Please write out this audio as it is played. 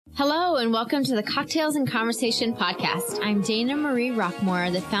Hello and welcome to the Cocktails and Conversation podcast. I'm Dana Marie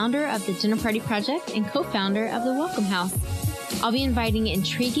Rockmore, the founder of the Dinner Party Project and co-founder of the Welcome House. I'll be inviting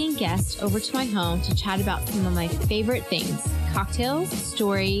intriguing guests over to my home to chat about some of my favorite things: cocktails,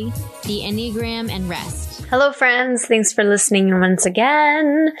 story, the Enneagram, and rest. Hello friends, thanks for listening once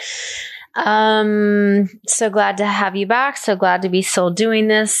again. So glad to have you back. So glad to be still doing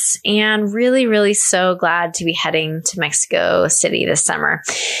this, and really so glad to be heading to Mexico City this summer.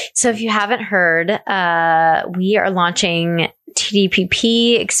 So if you haven't heard, we are launching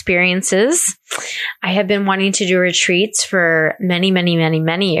TDPP experiences. I have been wanting to do retreats for many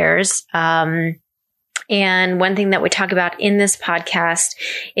years. And one thing that we talk about in this podcast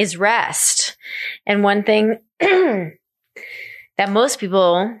is rest. And one thing that most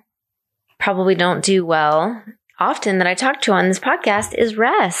people probably don't do well often that I talk to on this podcast is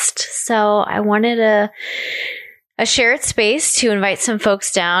rest. So I wanted a shared space to invite some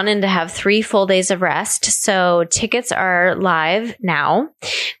folks down and to have 3 full days of rest. So tickets are live now.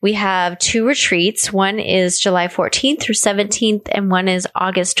 We have 2 retreats. One is July 14th through 17th, and one is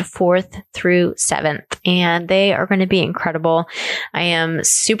August 4th through 7th. And they are going to be incredible. I am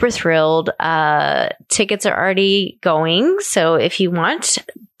super thrilled. Tickets are already going. So if you want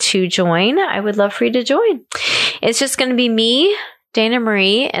to join, I would love for you to join. It's just going to be me, Dana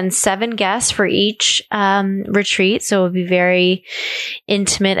Marie, and 7 guests for each retreat. So it'll be very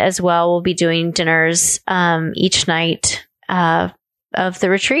intimate as well. We'll be doing dinners each night of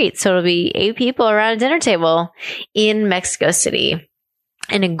the retreat. So it'll be 8 people around a dinner table in Mexico City,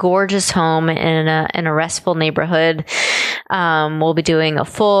 in a gorgeous home in a restful neighborhood. We'll be doing a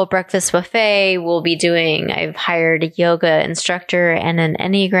full breakfast buffet. I've hired a yoga instructor and an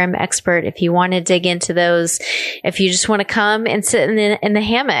Enneagram expert if you want to dig into those. If you just want to come and sit in the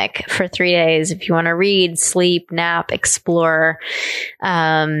hammock for 3 days, if you want to read, sleep, nap, explore,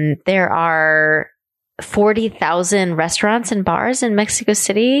 there are 40,000 restaurants and bars in Mexico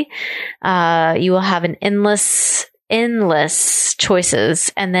City. You will have an endless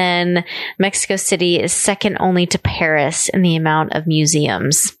choices. And then Mexico City is second only to Paris in the amount of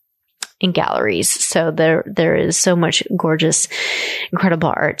museums and galleries. So there is so much gorgeous,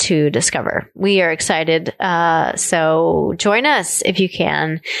 incredible art to discover. We are excited. So join us if you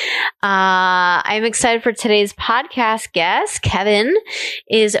can. I'm excited for today's podcast guest. Kevin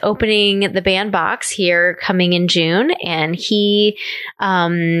is opening the Bandbox here coming in June, and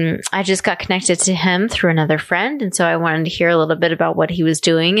I just got connected to him through another friend. And so I wanted to hear a little bit about what he was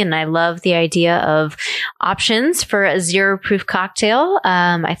doing. And I love the idea of options for a 0 proof cocktail.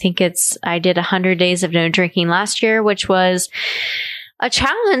 I did 100 days of no drinking last year, which was a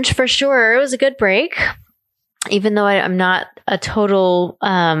challenge for sure. It was a good break, even though I'm not a total,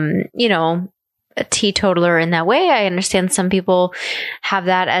 a teetotaler in that way. I understand some people have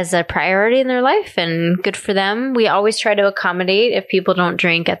that as a priority in their life, and good for them. We always try to accommodate if people don't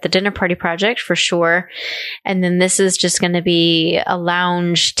drink at the Dinner Party Project, for sure. And then this is just going to be a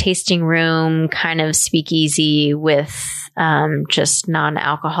lounge tasting room kind of speakeasy with just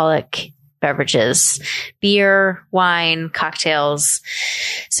non-alcoholic beverages, beer, wine, cocktails.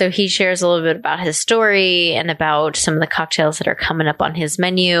 So he shares a little bit about his story and about some of the cocktails that are coming up on his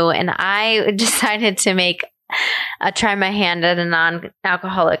menu. And I decided to try my hand at a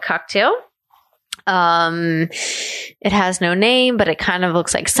non-alcoholic cocktail. It has no name, but it kind of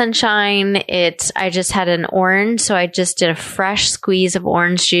looks like sunshine. I just had an orange, so I just did a fresh squeeze of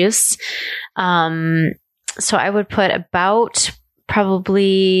orange juice. So I would put about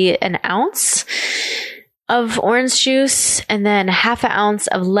probably an ounce of orange juice, and then half an ounce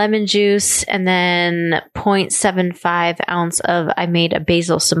of lemon juice, and then 0.75 ounce I made a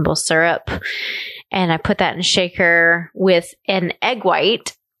basil simple syrup, and I put that in a shaker with an egg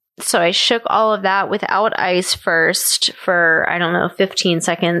white. So I shook all of that without ice first for, 15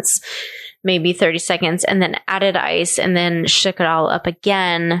 seconds, maybe 30 seconds, and then added ice, and then shook it all up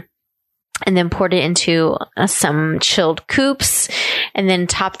again, and then poured it into some chilled coupes, and then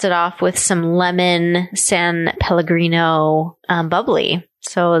topped it off with some lemon San Pellegrino bubbly.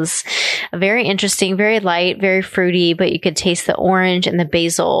 So it was very interesting, very light, very fruity, but you could taste the orange and the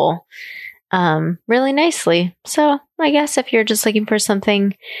basil really nicely. So I guess if you're just looking for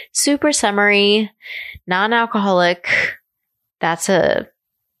something super summery, non-alcoholic, that's a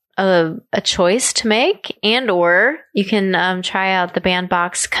choice to make, or you can try out the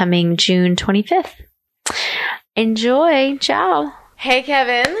Bandbox coming June 25th. Enjoy. Ciao. Hey,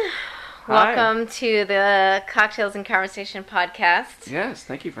 Kevin. Hi. Welcome to the Cocktails and Conversation podcast. Yes,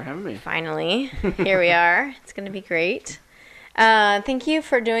 thank you for having me. Finally, here we are. It's going to be great. Thank you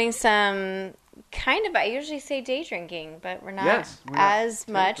for doing some Kind of. I usually say day drinking, but we're not We're not as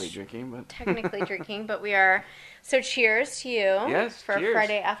much technically drinking, but we are. So cheers to you. Yes, for cheers. a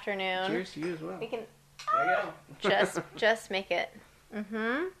Friday afternoon. Cheers to you as well. We can There you go. just make it.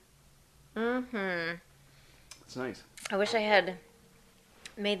 It's nice. I wish I had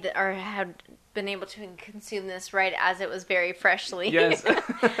made or had been able to consume this right as it was very freshly. Yes.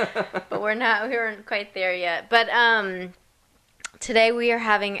 But we weren't quite there yet. But today we are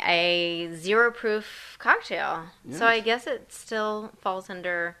having a zero proof cocktail. Yes. So I guess it still falls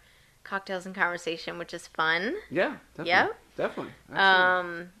under cocktails and conversation, which is fun. Yeah, definitely. Yep. Definitely.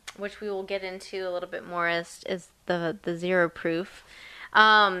 Absolutely. Which we will get into a little bit more is the zero proof.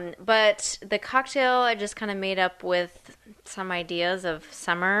 But the cocktail I just kind of made up with some ideas of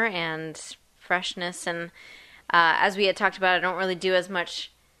summer and freshness. And as we had talked about, I don't really do as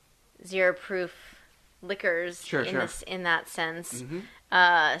much zero proof liquors in that sense.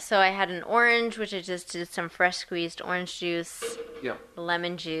 Mm-hmm. So I had an orange, which I just did some fresh squeezed orange juice,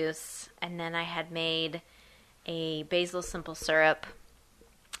 lemon juice, and then I had made a basil simple syrup,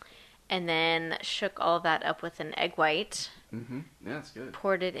 and then shook all of that up with an egg white. Mm-hmm. Yeah, that's good.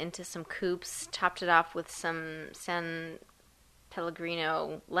 Poured it into some coupes, topped it off with some San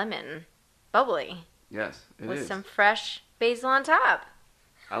Pellegrino lemon, bubbly. Yes, it with is. some fresh basil on top.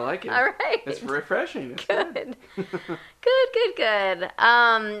 I like it. All right. It's refreshing. It's good. Good.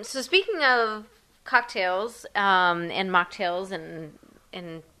 So speaking of cocktails and mocktails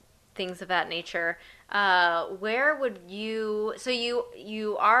and things of that nature, where would you? So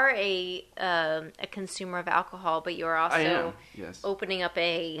you are a consumer of alcohol, but you are I am. also Yes. opening up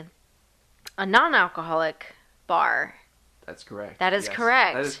a non-alcoholic bar. That's correct. That is Yes.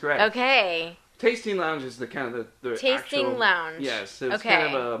 correct. That is correct. Okay. Tasting lounge is the kind of the Tasting actual, lounge. Yes, so it's Okay.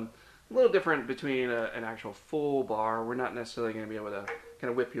 kind of a little different between an actual full bar. We're not necessarily going to be able to kind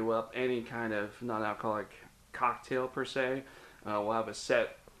of whip you up any kind of non-alcoholic cocktail per se. We'll have a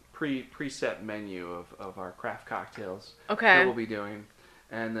set preset menu of our craft cocktails that we'll be doing,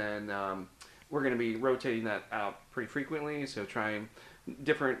 and then we're going to be rotating that out pretty frequently. So trying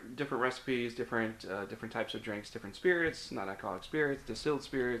different recipes, different types of drinks, different spirits, non-alcoholic spirits, distilled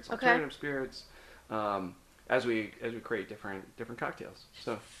spirits, alternative spirits, as we create different cocktails.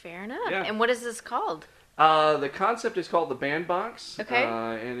 So fair enough. Yeah. And what is this called? The concept is called the Bandbox. Okay.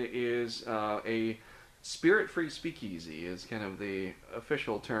 And it is a spirit-free speakeasy is kind of the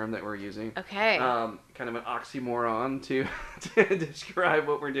official term that we're using. Okay. Kind of an oxymoron to describe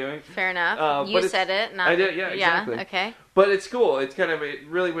what we're doing. Fair enough. You said it. Not, I did, yeah, exactly. Yeah, okay. But it's cool. It's kind of, it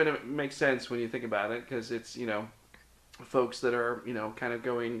really makes sense when you think about it, because it's, folks that are, kind of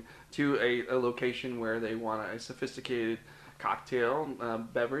going to a location where they want a sophisticated cocktail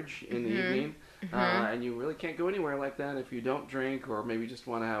beverage in the evening. Mm-hmm. And you really can't go anywhere like that if you don't drink, or maybe just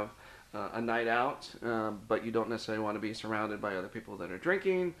want to have a night out, but you don't necessarily want to be surrounded by other people that are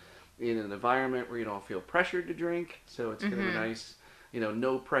drinking in an environment where you don't feel pressured to drink. So it's kind of a nice,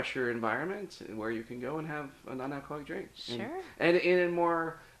 no pressure environment where you can go and have a non-alcoholic drink. Sure. And in a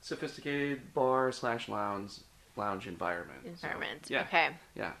more sophisticated bar / lounge environment. So, yeah. Okay.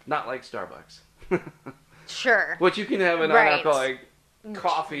 Yeah. Not like Starbucks. Sure. Which you can have a non-alcoholic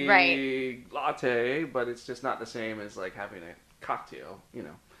coffee latte, but it's just not the same as like having a cocktail,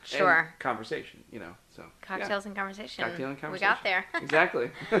 Sure. And conversation, so. Cocktails and conversation. Cocktail and conversation. We got there.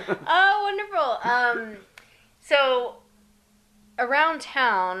 Exactly. Oh, wonderful. So, around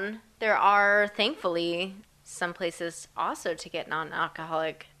town, there are, thankfully, some places also to get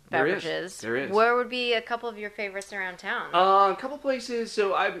non-alcoholic beverages. There is. Where would be a couple of your favorites around town? A couple places.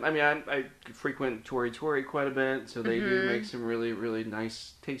 So, I frequent Tori Tori quite a bit, so they do make some really, really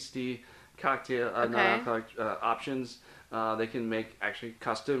nice, tasty cocktail, non-alcoholic options. They can make actually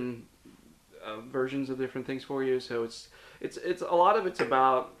custom versions of different things for you. So it's a lot of it's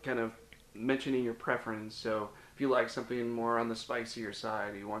about kind of mentioning your preference. So if you like something more on the spicier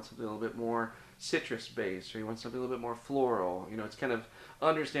side, or you want something a little bit more citrus based, or you want something a little bit more floral, it's kind of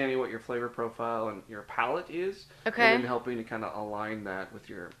understanding what your flavor profile and your palate is, Okay. and then helping to kind of align that with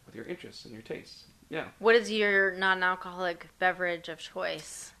your interests and your tastes. Yeah. What is your non-alcoholic beverage of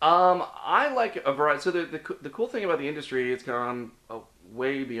choice? I like a variety. So the cool thing about the industry, it's gone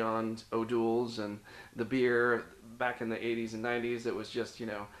way beyond O'Doul's and the beer back in the 80s and 90s. It was just,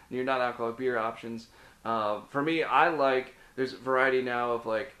 your non-alcoholic beer options. For me, there's a variety now of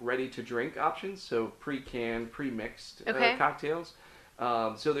like ready-to-drink options. So pre-canned, pre-mixed cocktails.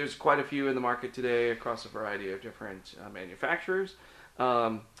 So there's quite a few in the market today across a variety of different manufacturers.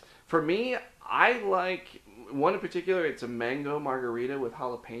 For me, I like One in particular, it's a mango margarita with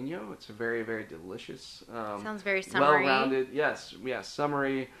jalapeno. It's a very, very delicious. Sounds very summery. Well-rounded. Yes,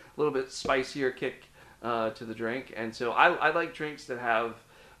 summery, a little bit spicier kick to the drink. And so I like drinks that have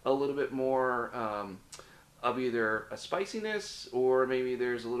a little bit more of either a spiciness or maybe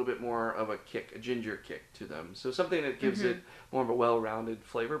there's a little bit more of a kick, a ginger kick to them. So something that gives it more of a well-rounded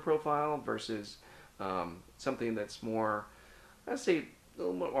flavor profile versus something that's more, I'd say, a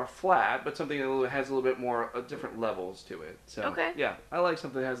little bit more flat, but something that has a little bit more different levels to it. So yeah, I like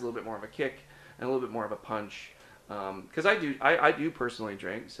something that has a little bit more of a kick and a little bit more of a punch. Because I do personally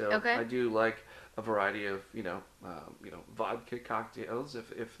drink, so I do like a variety of vodka cocktails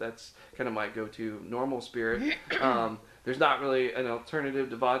if that's kind of my go-to normal spirit. There's not really an alternative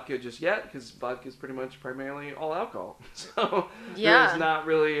to vodka just yet because vodka is pretty much primarily all alcohol. So there's not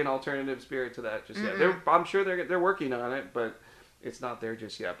really an alternative spirit to that just yet. I'm sure they're working on it, but it's not there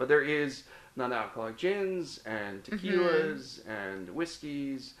just yet. But there is non-alcoholic gins and tequilas and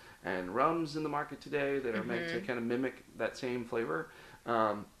whiskeys and rums in the market today that are meant to kind of mimic that same flavor.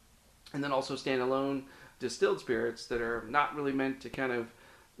 And then also standalone distilled spirits that are not really meant to kind of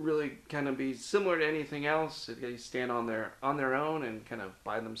be similar to anything else. They stand on their own and kind of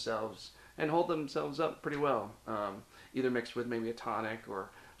by themselves and hold themselves up pretty well. Either mixed with maybe a tonic or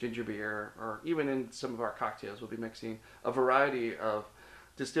ginger beer, or even in some of our cocktails, we'll be mixing a variety of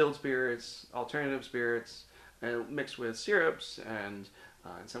distilled spirits, alternative spirits, and mixed with syrups and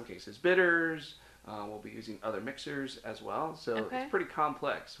in some cases bitters. We'll be using other mixers as well. So it's pretty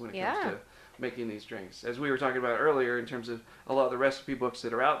complex when it comes to making these drinks. As we were talking about earlier, in terms of a lot of the recipe books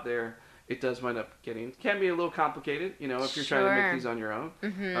that are out there, it does wind up can be a little complicated, if you're trying to make these on your own.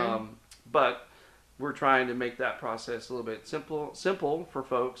 But we're trying to make that process a little bit simple for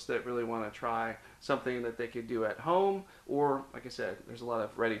folks that really want to try something that they could do at home, or like I said, there's a lot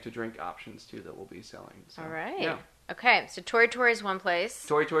of ready-to-drink options too that we'll be selling. So, all right. Yeah. Okay, so Tori Tori's one place.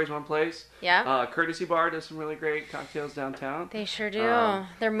 Tori Tori's one place. Yeah. Courtesy Bar does some really great cocktails downtown. They sure do.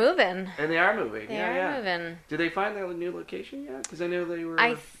 They're moving. And they are moving. They are moving. Did they find their new location yet? Because I know they were...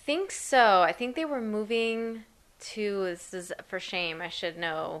 I think so. I think they were moving to... This is for shame. I should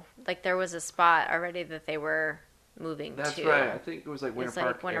know. Like, there was a spot already that they were moving to. That's right. I think it was like Winter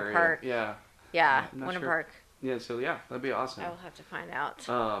Park Winter Park. Yeah. Yeah, Winter Park. Yeah, so that'd be awesome. I will have to find out.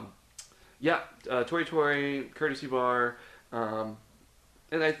 Tori Tori, Courtesy Bar, and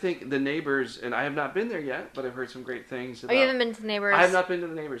I think the Neighbors, and I have not been there yet, but I've heard some great things about... Oh, you haven't been to the Neighbors? I have not been to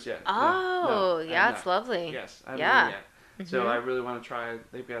the Neighbors yet. Oh, it's lovely. Yes, I haven't been yet. So I really want to try.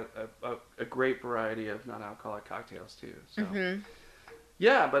 They've got a great variety of non-alcoholic cocktails too. So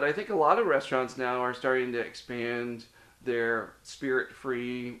yeah, but I think a lot of restaurants now are starting to expand their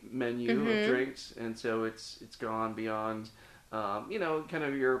spirit-free menu of drinks, and so it's gone beyond kind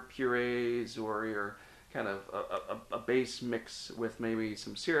of your purees or your kind of a base mix with maybe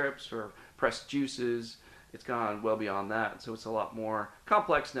some syrups or pressed juices. It's gone well beyond that, so it's a lot more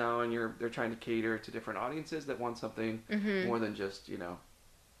complex now, and they're trying to cater to different audiences that want something more than just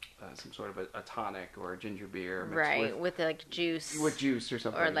some sort of a tonic or a ginger beer mixed with like juice or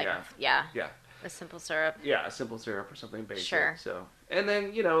something, or like a simple syrup. Yeah, a simple syrup or something basic. Sure. So, and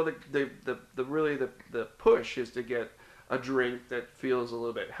then the push is to get a drink that feels a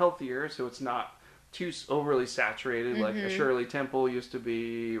little bit healthier, so it's not too overly saturated like a Shirley Temple used to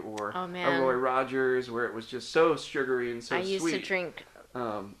be, or a Roy Rogers, where it was just so sugary and so sweet. I used to drink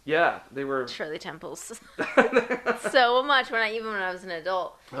they were Shirley Temples so much when I was an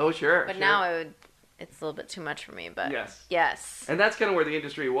adult. Oh, sure. But now it's a little bit too much for me, but yes. And that's kind of where the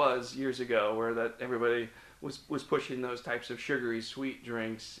industry was years ago, where that everybody was pushing those types of sugary sweet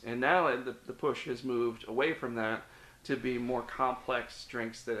drinks, and now the push has moved away from that to be more complex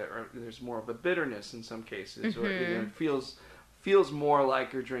drinks there's more of a bitterness in some cases, or it feels more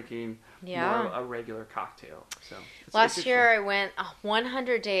like you're drinking more of a regular cocktail. So last year I went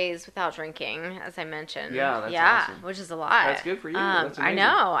 100 days without drinking, as I mentioned. Yeah, that's awesome. Which is a lot. That's good for you. That's amazing. I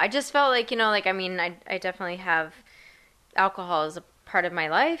know. I just felt like I definitely have alcohol as a part of my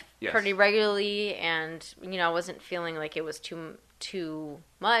life pretty regularly, and I wasn't feeling like it was too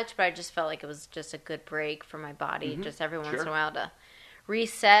much, but I just felt like it was just a good break for my body, just every once in a while to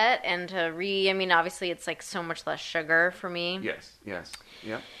reset and to obviously it's like so much less sugar for me. Yes, yeah.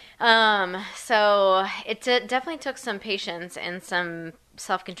 So it definitely took some patience and some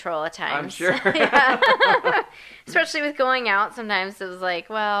self-control at times. I'm sure. Especially with going out, sometimes it was like,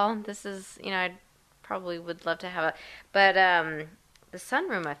 well, this is, I probably would love to have but the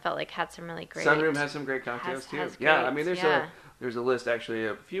Sunroom I felt like had some really great... Sunroom has some great cocktails too. There's a list, actually.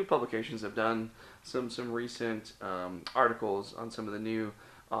 A few publications have done some recent articles on some of the new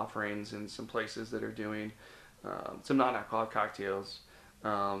offerings and some places that are doing some non-alcoholic cocktails.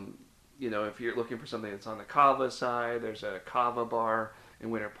 If you're looking for something that's on the kava side, there's a kava bar in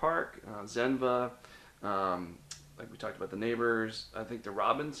Winter Park, Zenva. Like we talked about, the Neighbors. I think the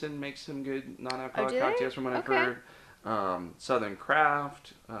Robinson makes some good non-alcoholic cocktails from what I've heard. Southern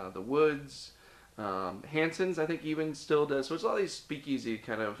Craft, the Woods, Hanson's I think even still does. So it's all these speakeasy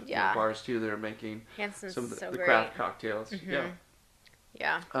kind of bars too that are making Hanson's some of the great. craft cocktails. Mm-hmm.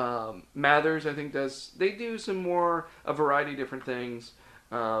 Yeah. Mathers I think they do a variety of different things,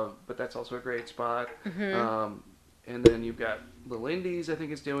 but that's also a great spot. Mm-hmm. And then you've got Little Indies I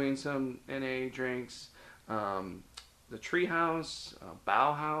think is doing some NA drinks. The Treehouse,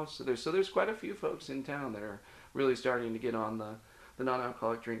 Bauhaus. So there's quite a few folks in town that are really starting to get on the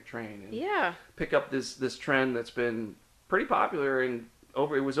non-alcoholic drink train and pick up this trend that's been pretty popular it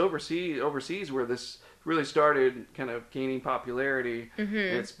was overseas where this really started kind of gaining popularity. Mm-hmm.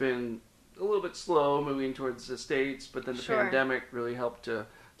 And it's been a little bit slow moving towards the States, but then the pandemic really helped to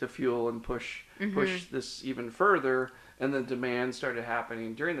fuel and push this even further, and then demand started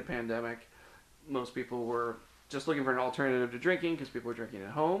happening during the pandemic. Most people were just looking for an alternative to drinking because people were drinking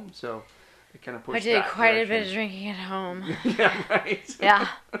at home, so it kind of pushed. I did quite a bit of drinking at home. Yeah, right. Yeah.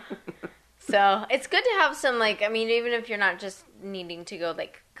 So it's good to have some, like, I mean, even if you're not just needing to go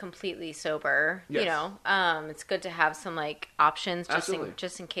like completely sober, yes. It's good to have some like options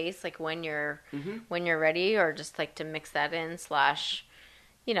just in case, like when you're ready, or just like to mix that in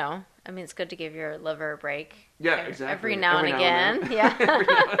I mean, it's good to give your liver a break. Yeah, exactly. Every now and again. Yeah.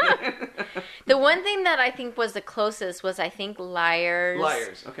 The one thing that I think was the closest was, I think,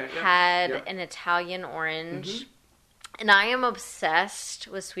 Liars. Okay. Had an Italian orange. Mm-hmm. And I am obsessed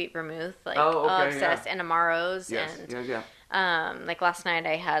with sweet vermouth. Like, obsessed. And Amaros. Yes. And, like last night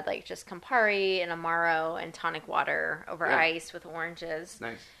I had like just Campari and Amaro and tonic water over ice with oranges.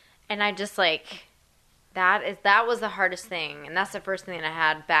 Nice. And I just like... That was the hardest thing, and that's the first thing that I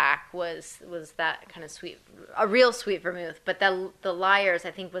had back was that kind of a real sweet vermouth. But the Liars,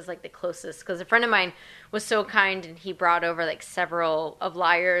 I think, was like the closest, because a friend of mine was so kind and he brought over like several of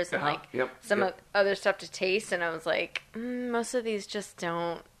Liars and some other stuff to taste, and I was like, most of these just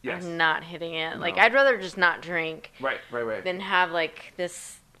are not hitting it. No. Like, I'd rather just not drink, right, than have like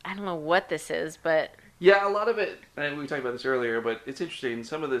this. I don't know what this is, but yeah, a lot of it. And we talked about this earlier, but it's interesting.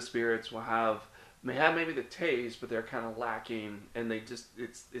 Some of the spirits will have. They have maybe the taste, but they're kind of lacking, and it's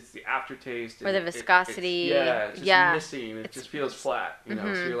the aftertaste. Or the viscosity. It's just missing. It just feels flat, So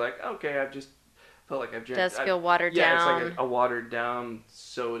you're like, okay, I've just felt like I've drank. It does feel watered down. Yeah, it's like a watered down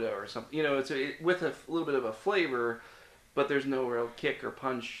soda or something. It's with a little bit of a flavor, but there's no real kick or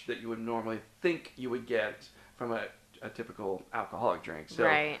punch that you would normally think you would get from a typical alcoholic drink. So,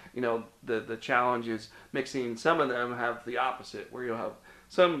 the challenge is mixing. Some of them have the opposite, where you'll have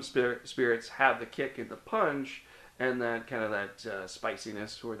some spirits have the kick and the punch, and that kind of that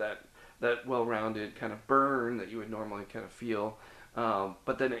spiciness, or that well-rounded kind of burn that you would normally kind of feel,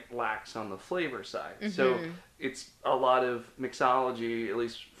 but then it lacks on the flavor side. Mm-hmm. So it's a lot of mixology, at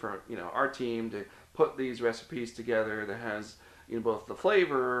least for our team, to put these recipes together that has both the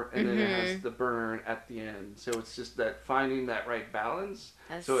flavor and then it has the burn at the end. So it's just that finding that right balance.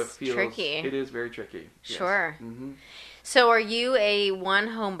 That's so it feels tricky. It is very tricky. Sure. Yes. Mm-hmm. So are you a one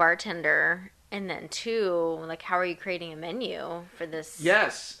home bartender, and then two, like, how are you creating a menu for this?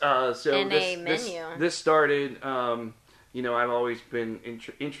 Yes. This started. I've always been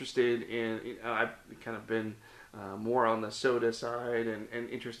interested in. I've kind of been more on the soda side and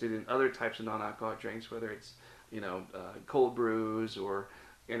interested in other types of non-alcoholic drinks, whether it's cold brews or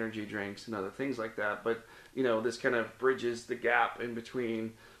energy drinks and other things like that. But this kind of bridges the gap in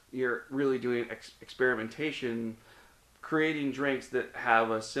between. You're really doing experimentation, creating drinks that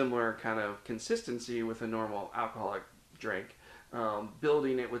have a similar kind of consistency with a normal alcoholic drink,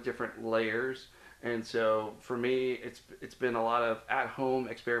 building it with different layers. And so for me, it's been a lot of at-home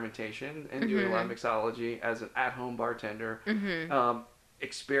experimentation and doing a lot of mixology as an at-home bartender,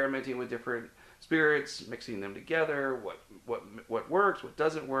 experimenting with different spirits, mixing them together, what works, what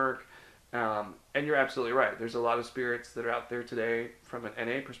doesn't work. And you're absolutely right. There's a lot of spirits that are out there today from an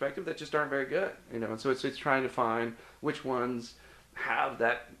NA perspective that just aren't very good, And so it's trying to find which ones have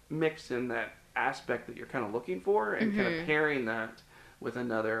that mix and that aspect that you're kind of looking for, and kind of pairing that with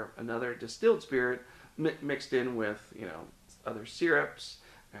another distilled spirit mixed in with other syrups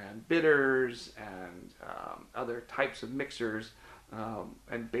and bitters and other types of mixers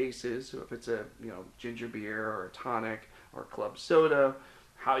and bases. So if it's a ginger beer or a tonic or club soda,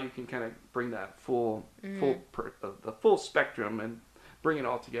 how you can kind of bring that the full spectrum and bring it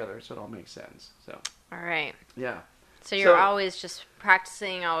all together so it all makes sense. So all right, yeah. So you're always just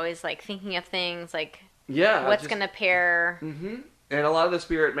practicing, always like thinking of things, like Yeah. What's going to pair? Mm-hmm. And a lot of the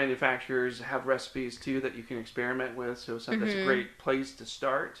spirit manufacturers have recipes too that you can experiment with. So that's a great place to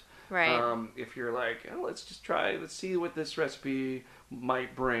start. Right. If you're like, oh, let's see what this recipe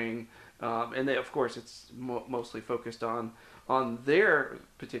might bring. And they, of course, it's mostly focused on their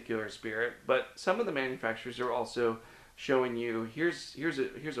particular spirit. But some of the manufacturers are also showing you here's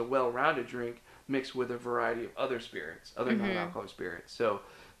a well-rounded drink mixed with a variety of other spirits, other non-alcoholic spirits. So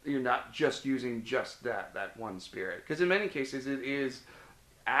you're not just using just that one spirit, because in many cases it is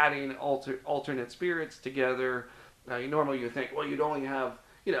adding alternate spirits together. Normally you think, well, you'd only have,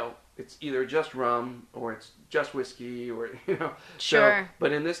 it's either just rum or it's just whiskey, or Sure. So,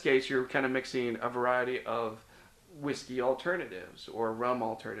 but in this case you're kind of mixing a variety of whiskey alternatives or rum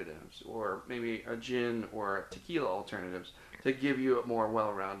alternatives or maybe a gin or tequila alternatives to give you a more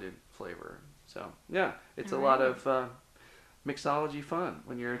well-rounded flavor. So yeah, it's a lot of mixology fun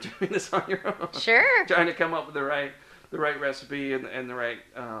when you're doing this on your own. Sure. Trying to come up with the right recipe and the right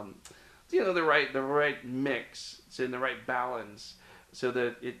the right mix, it's in the right balance, so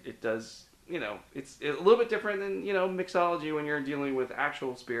that it does, it's a little bit different than mixology when you're dealing with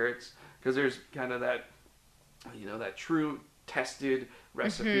actual spirits, because there's kind of that that true tested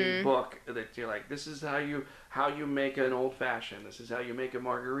recipe book that you're like, this is how you make an old fashioned, this is how you make a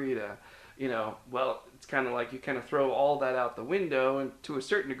margarita. Well, it's kind of like you kind of throw all that out the window, and to a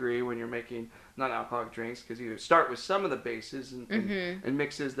certain degree when you're making non-alcoholic drinks, because you start with some of the bases and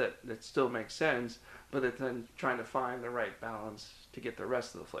mixes that still make sense, but then trying to find the right balance to get the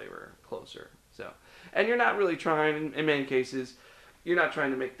rest of the flavor closer. So, and you're not really trying, in many cases, you're not trying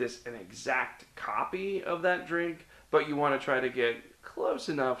to make this an exact copy of that drink, but you want to try to get close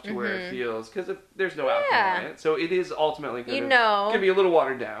enough to where it feels, because there's no alcohol in it, so it is ultimately going to be a little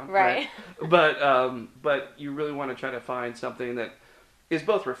watered down, right? But you really want to try to find something that is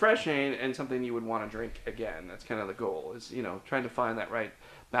both refreshing and something you would want to drink again. That's kind of the goal, is trying to find that right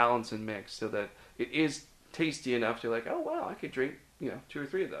balance and mix so that it is tasty enough to like, oh wow, I could drink 2 or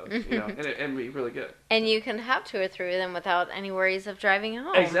 3 of those, and be really good. And you can have 2 or 3 of them without any worries of driving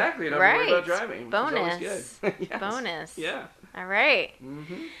home. Exactly, you don't have to worry about driving. Bonus. Which is always good. Yes. Bonus. Yeah. All right.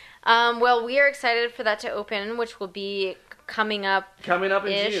 Well, we are excited for that to open, which will be coming up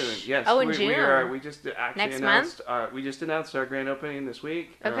in June. Yes. Oh, in June. We just actually Next announced. month? We just announced our grand opening this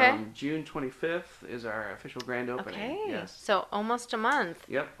week. Okay. June 25th is our official grand opening. Okay. Yes. So almost a month.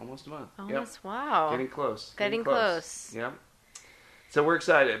 Yep. Almost a month. Almost. Yep. Wow. Getting close. Getting close. Yep. So we're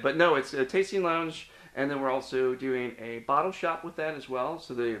excited, but no, it's a tasting lounge, and then we're also doing a bottle shop with that as well.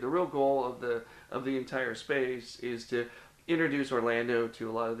 So the real goal of the entire space is to introduce Orlando to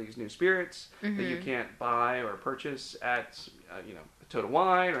a lot of these new spirits that you can't buy or purchase at Total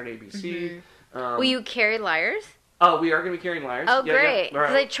Wine or an ABC. Will you carry Lyres? Oh, we are going to be carrying Lyres. Oh, yeah, great!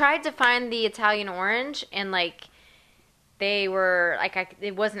 Because yeah. I tried to find the Italian Orange, and they were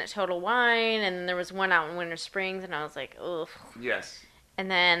it wasn't at Total Wine, and then there was one out in Winter Springs, and I was like, ugh. Yes. And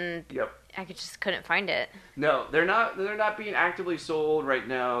then yep. I just couldn't find it. No, they're not being actively sold right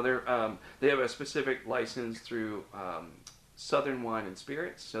now. They have a specific license through Southern Wine and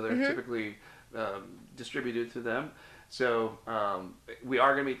Spirits, so they're typically distributed to them. So we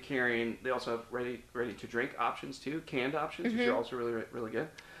are going to be carrying. They also have ready to drink options too, canned options, which are also really really good.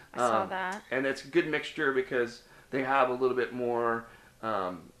 I saw that, and it's a good mixture because they have a little bit more.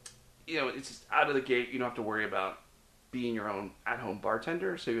 It's just out of the gate. You don't have to worry about being your own at-home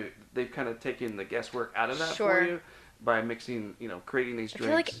bartender. So they've kind of taken the guesswork out of that for you by mixing, creating these drinks. I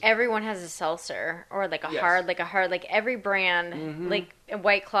feel like everyone has a seltzer or a hard, every brand, like a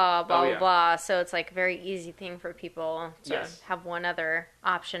White Claw, blah, blah, blah. So it's a very easy thing for people to have one other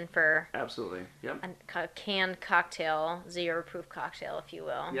option for. Absolutely. Yep. A canned cocktail, 0 proof cocktail, if you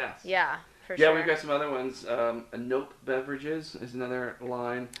will. Yes. Yeah. For sure. Yeah, we've got some other ones. Nope Beverages is another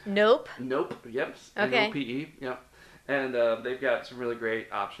line. Nope? Nope, yep. Okay. N-O-P-E, yep. And they've got some really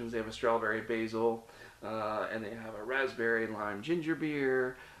great options. They have a strawberry basil, and they have a raspberry lime ginger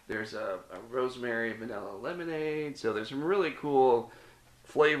beer. There's a rosemary vanilla lemonade. So there's some really cool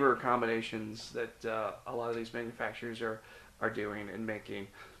flavor combinations that a lot of these manufacturers are doing and making.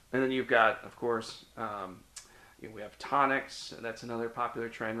 And then you've got, of course, we have tonics. That's another popular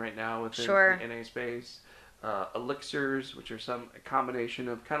trend right now within the NA space. Elixirs, which are a combination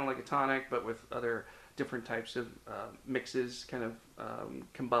of kind of like a tonic, but with other different types of mixes kind of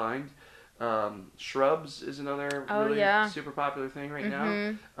combined. Shrubs is another super popular thing right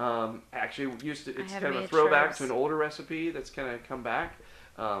now. Actually, it's kind of a throwback to an older recipe that's kind of come back.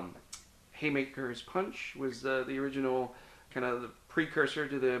 Haymaker's Punch was the original kind of the precursor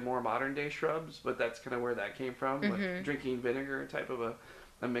to the more modern day shrubs, but that's kind of where that came from, like drinking vinegar type of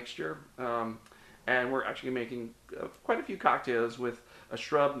a mixture. and we're actually making quite a few cocktails with a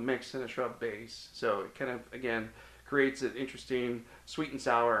shrub mix and a shrub base. So it kind of, again, creates an interesting sweet and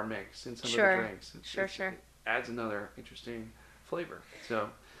sour mix in some of the drinks. Sure. It adds another interesting flavor. So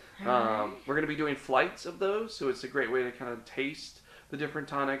Right. we're going to be doing flights of those, so it's a great way to kind of taste the different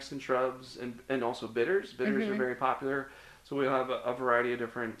tonics and shrubs and also bitters. Bitters are very popular. So we'll have a variety of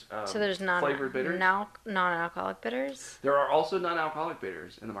different So there's flavored bitters. non-alcoholic bitters? There are also non-alcoholic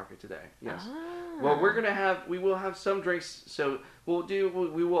bitters in the market today. Yes. Ah. Well, we will have some drinks. So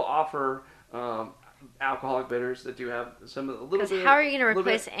we will offer alcoholic bitters that do have some a little bit. How are you going to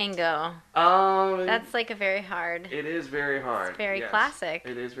replace Ango? That's like a very hard. It is very hard. It's very classic.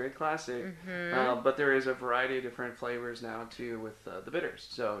 It is very classic. But there is a variety of different flavors now too with the bitters.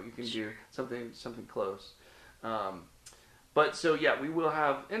 So you can do something close. But so yeah, we will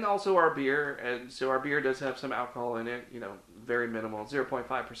have, and also our beer, and so our beer does have some alcohol in it, very minimal,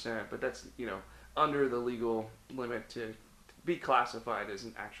 0.5%, but that's, under the legal limit to be classified as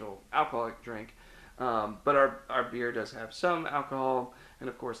an actual alcoholic drink. But our beer does have some alcohol, and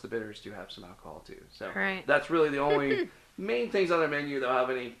of course the bitters do have some alcohol too. So that's really the only main things on the menu that have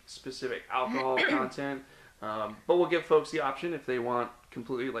any specific alcohol content. But we'll give folks the option if they want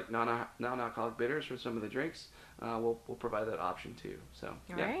completely like non-alcoholic bitters for some of the drinks. We'll provide that option too. So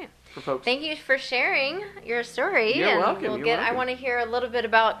right. For folks. Thank you for sharing your story. You're welcome. You're welcome. I want to hear a little bit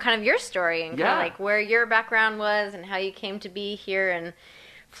about kind of your story and kind of like where your background was and how you came to be here in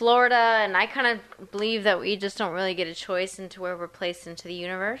Florida. And I kind of believe that we just don't really get a choice into where we're placed into the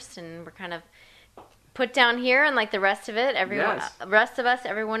universe, and we're kind of put down here, and like the rest of it, everyone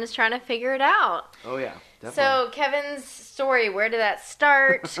is trying to figure it out. Oh yeah. Definitely. So Kevin's story, where did that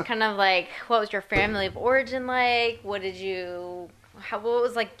start? Kind of like, what was your family of origin like? What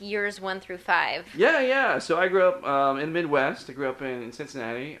was like years 1 through 5? Yeah. So I grew up in the Midwest. I grew up in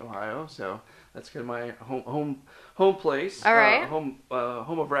Cincinnati, Ohio. So that's kind of my home place. All right. Home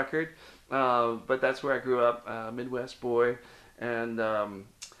of record. But that's where I grew up, Midwest boy, and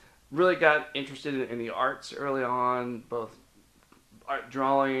really got interested in the arts early on, both art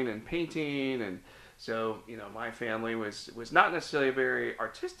drawing and painting. And so, my family was not necessarily a very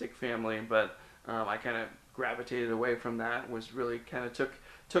artistic family, but I kind of gravitated away from that, was really kind of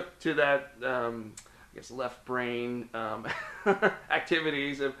took to that, left brain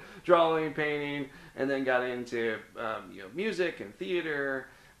activities of drawing, painting, and then got into, music and theater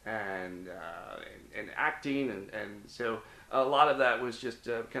and acting. And so a lot of that was just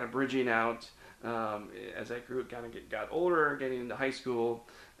kind of bridging out as I got older, getting into high school.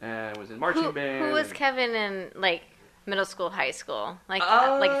 And was in marching band. Who was Kevin in like middle school, high school? Like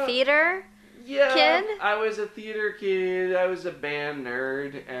theater? Yeah, kid? I was a theater kid. I was a band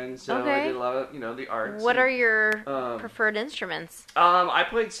nerd, and so I did a lot of the arts. What are your preferred instruments? I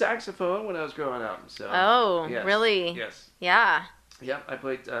played saxophone when I was growing up. So yes, really? Yes. Yeah. Yep, I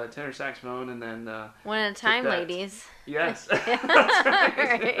played tenor saxophone, and then one at a time, ladies. Yes. That's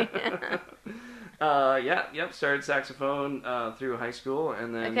right. Started saxophone through high school,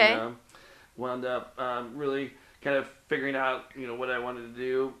 and then wound up really kind of figuring out, what I wanted to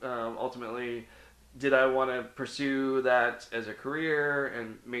do. Ultimately, did I want to pursue that as a career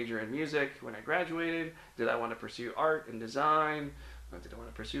and major in music when I graduated? Did I want to pursue art and design? Did I want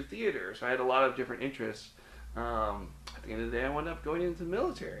to pursue theater? So I had a lot of different interests. At the end of the day, I wound up going into the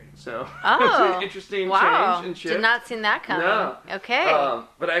military. So it's an interesting change and shift. Did not see that coming. No. Okay.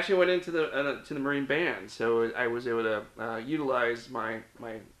 But I actually went into the Marine Band, so I was able to utilize my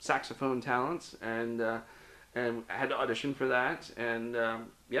saxophone talents, and I had to audition for that, and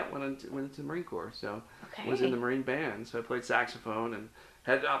went into the Marine Corps. So I was in the Marine Band, so I played saxophone and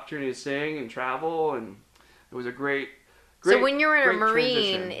had the opportunity to sing and travel, and it was a great. So when you were a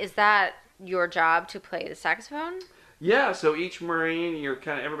Marine, transition. Is that your job to play the saxophone? Yeah, so each Marine,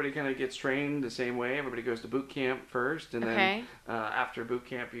 everybody kind of gets trained the same way. Everybody goes to boot camp first, and then after boot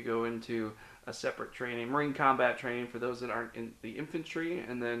camp, you go into a separate training, Marine combat training for those that aren't in the infantry,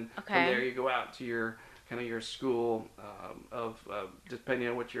 and then from there you go out to your school of depending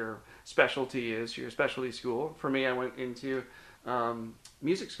on what your specialty is, your specialty school. For me, I went into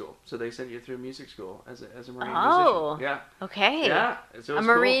music school, so they sent you through music school as a Marine musician. Yeah. Okay. Yeah. So a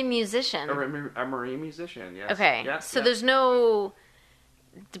Marine musician. A Marine musician. Yes. Okay. Yes, so there's no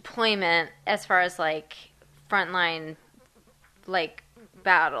deployment as far as like frontline, like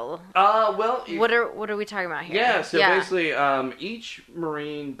battle. Well. What are we talking about here? Yeah. So basically, each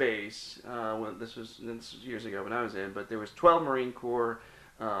Marine base. This was years ago when I was in, but there was 12 Marine Corps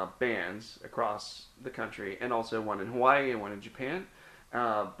bands across the country, and also one in Hawaii and one in Japan.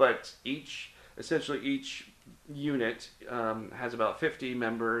 But each unit has about 50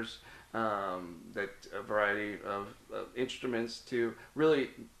 members, that a variety of instruments to really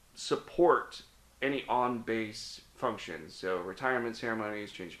support any on-base functions. So retirement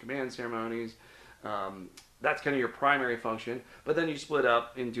ceremonies, change of command ceremonies. That's kind of your primary function. But then you split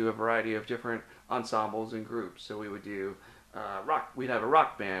up into a variety of different ensembles and groups. So we would do rock. We'd have a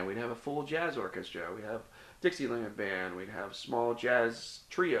rock band. We'd have a full jazz orchestra. We'd have Dixieland band. We'd have small jazz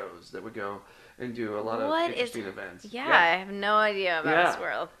trios that would go and do a lot of interesting events. Yeah, I have no idea about this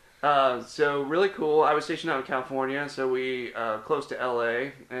world. So really cool. I was stationed out in California, so we close to LA,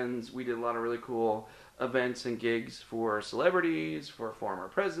 and we did a lot of really cool events and gigs for celebrities, for former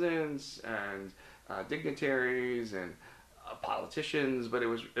presidents, and dignitaries, and politicians. But it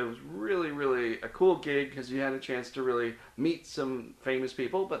was really really a cool gig because you had a chance to really meet some famous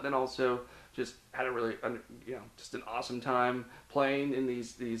people, but then also just had a really just an awesome time playing in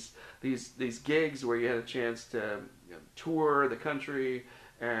these gigs where you had a chance to tour the country.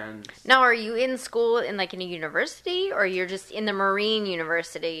 And now, are you in school in a university, or you're just in the Marine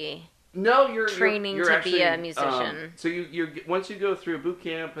University? No, you're training you're to actually, be a musician. So you once you go through boot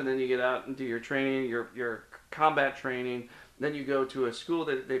camp and then you get out and do your training, your combat training. Then you go to a school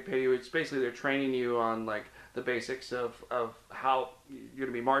that they pay you. It's basically they're training you on the basics of how you're going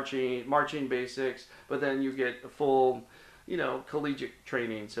to be marching basics. But then you get a full collegiate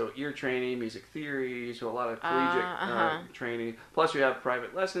training, so ear training, music theory, so a lot of collegiate training. Plus, you have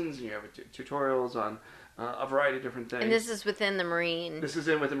private lessons, and you have tutorials on a variety of different things. And this is within the Marine. This is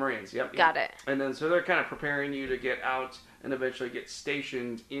with the Marines. Yep. Got it. And then so they're kind of preparing you to get out and eventually get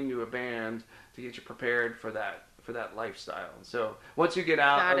stationed into a band to get you prepared for that lifestyle. So once you get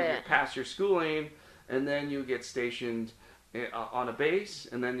out, past your schooling, and then you get stationed on a base,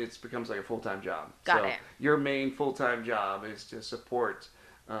 and then it becomes like a full-time job. Got it. Your main full-time job is to support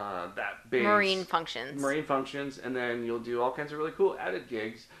that base. Marine functions. And then you'll do all kinds of really cool added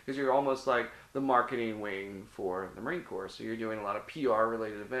gigs because you're almost like the marketing wing for the Marine Corps. So you're doing a lot of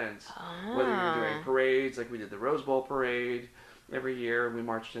PR-related events. Whether you're doing parades, like we did the Rose Bowl parade every year. We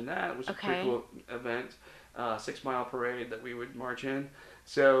marched in that. It was a pretty cool event. 6 Mile parade that we would march in.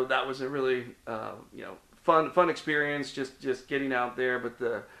 So that was a really fun experience, just getting out there,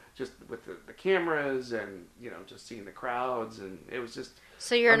 but just with the cameras and just seeing the crowds, and it was just.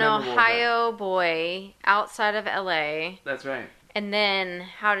 So you're an Ohio boy outside of LA. That's right. And then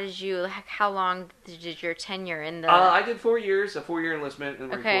how long did your tenure in the? I did 4 years, a 4-year enlistment in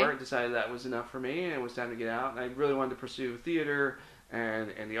the Marine Corps. Decided that was enough for me, and it was time to get out. And I really wanted to pursue theater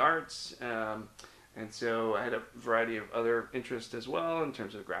and the arts. And so I had a variety of other interests as well in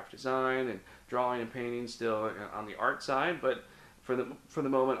terms of graphic design and drawing and painting, still on the art side. But for the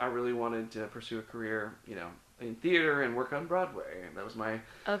moment, I really wanted to pursue a career, in theater and work on Broadway. And that was my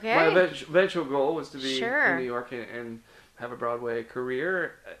eventual goal was to be in New York and have a Broadway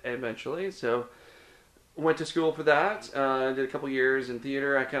career eventually. So went to school for that. Did a couple years in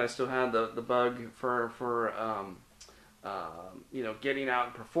theater. I kind of still had the bug for getting out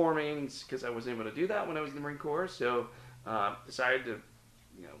and performing because I wasn't able to do that when I was in the Marine Corps. So decided to,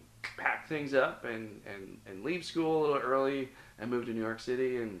 pack things up and leave school a little early and move to New York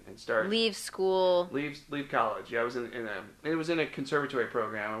City and start. Leave school. Leave college. Yeah, I was it was in a conservatory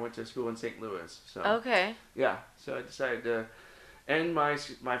program. I went to school in St. Louis. So okay. Yeah, so I decided to end my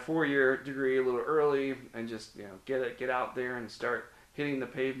 4-year degree a little early and just get out there and start hitting the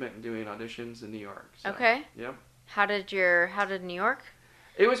pavement and doing auditions in New York. So, okay. Yep. How did New York?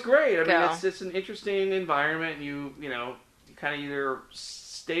 It was great. I mean, it's an interesting environment. You kind of either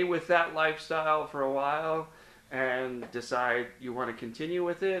stay with that lifestyle for a while and decide you want to continue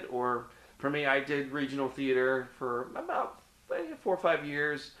with it, or for me, I did regional theater for about 4 or 5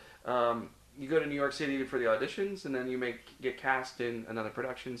 years. You go to New York City for the auditions, and then you get cast in another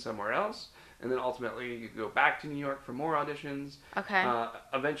production somewhere else, and then ultimately you go back to New York for more auditions. Okay.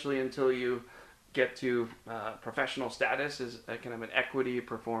 Eventually, until you get to professional status as a kind of an equity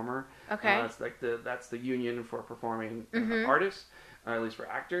performer. Okay. That's the union for performing artists, at least for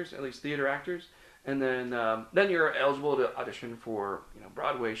actors, at least theater actors. And then you're eligible to audition for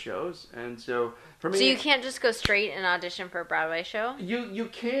Broadway shows. And so for me, so you can't just go straight and audition for a Broadway show. You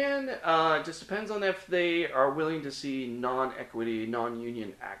can. It just depends on if they are willing to see non-equity,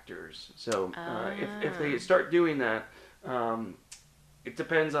 non-union actors. So if they start doing that, it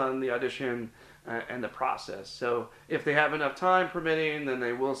depends on the audition. And the process. So if they have enough time permitting, then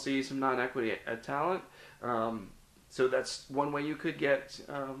they will see some non-equity talent. So that's one way you could get,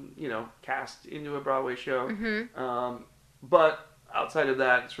 cast into a Broadway show. Mm-hmm. But outside of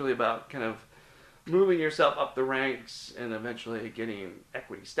that, it's really about kind of moving yourself up the ranks and eventually getting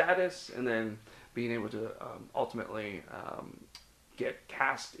equity status, and then being able to ultimately get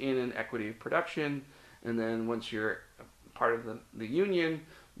cast in an equity production, and then once you're part of the union,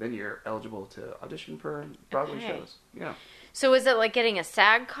 then you're eligible to audition for Broadway shows. Yeah. So is it like getting a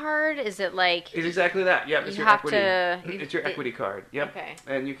SAG card? Is it like... It's exactly that. Yeah, it's you your have equity. to... It's your equity card. Yep. Okay.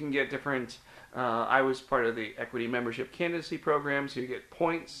 And you can get different... I was part of the equity membership candidacy program, so you get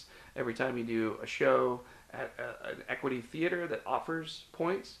points every time you do a show at an equity theater that offers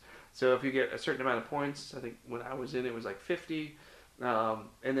points. So if you get a certain amount of points, I think when I was in it was like 50,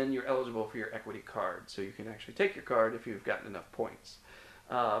 and then you're eligible for your equity card. So you can actually take your card if you've gotten enough points.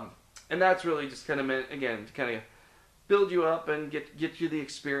 And that's really just kind of meant, again, to kind of build you up and get you the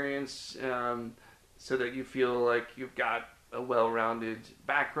experience, so that you feel like you've got a well-rounded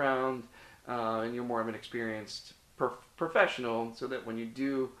background, and you're more of an experienced professional, so that when you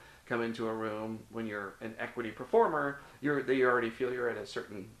do come into a room, when you're an equity performer, you already feel you're at a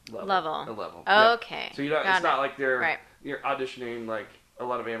certain level. Oh, okay. So it's not like Right. you're auditioning like a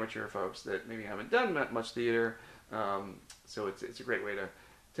lot of amateur folks that maybe haven't done much theater. So it's a great way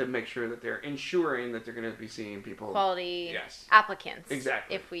to make sure that they're ensuring that they're going to be seeing people, quality applicants,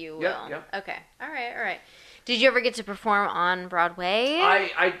 exactly, if you will. Yep. Okay. All right. Did you ever get to perform on Broadway?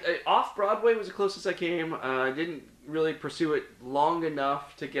 I off Broadway was the closest I came. I didn't really pursue it long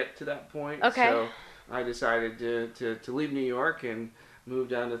enough to get to that point. Okay. So I decided to leave New York and move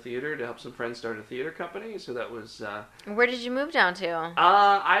down to theater to help some friends start a theater company. So that was... Where did you move down to?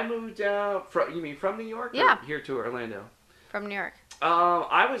 I moved down... You mean from New York? Yeah. Or here to Orlando? From New York.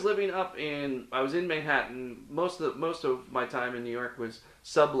 I was living I was in Manhattan. Most of my time in New York was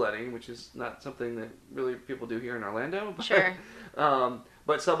subletting, which is not something that really people do here in Orlando. But, sure.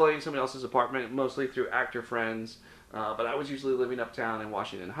 But subletting somebody else's apartment, mostly through actor friends. But I was usually living uptown in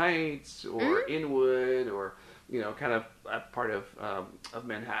Washington Heights or Inwood, or kind of a part of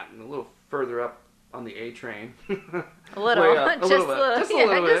Manhattan, a little further up on the A train. A little, just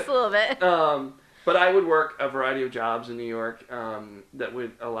a little bit. But I would work a variety of jobs in New York that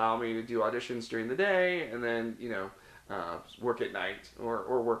would allow me to do auditions during the day, and then work at night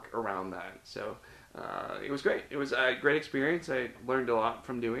or work around that. So it was great. It was a great experience. I learned a lot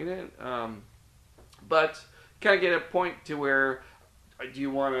from doing it. But kind of get a point to where, do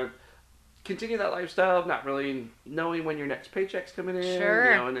you want to continue that lifestyle of not really knowing when your next paycheck's coming in?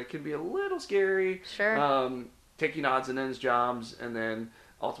 Sure. And it can be a little scary. Sure. Taking odds and ends jobs, and then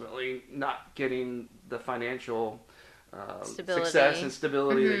ultimately not getting the financial success and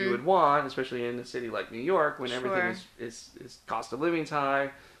stability that you would want, especially in a city like New York, when everything is cost of living's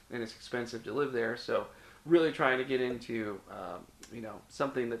high and it's expensive to live there. So really trying to get into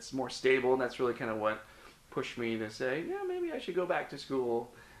something that's more stable, and that's really kind of what pushed me to say, maybe I should go back to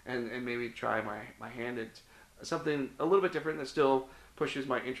school and maybe try my hand at something a little bit different that still pushes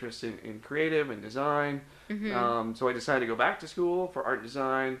my interest in creative and design. So I decided to go back to school for art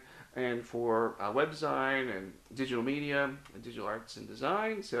design and for web design and digital media and digital arts and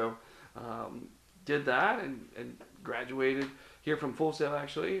design. So did that and graduated here from Full Sail,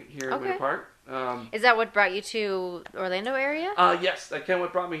 actually, here in Winter Park. Is that what brought you to Orlando area? Yes, that kind of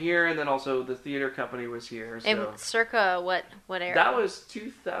what brought me here, and then also the theater company was here. So. And circa what area? That was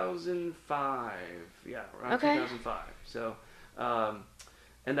 2005. Yeah, around 2005. So,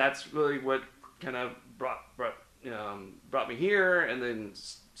 and that's really what kind of brought me here, and then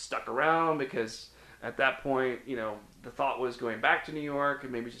stuck around, because at that point, the thought was going back to New York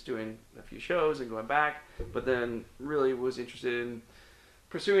and maybe just doing a few shows and going back, but then really was interested in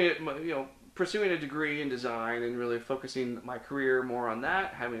pursuing a degree in design and really focusing my career more on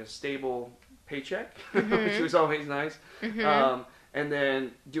that, having a stable paycheck, which was always nice. And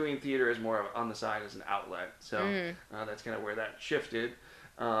then doing theater as more on the side as an outlet. So that's kind of where that shifted.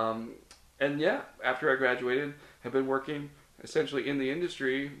 And yeah, after I graduated, have been working essentially in the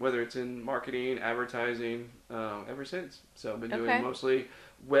industry, whether it's in marketing, advertising, ever since. So I've been doing mostly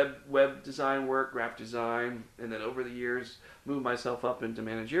web design work, graphic design, and then over the years moved myself up into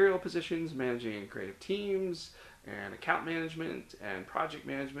managerial positions, managing creative teams and account management and project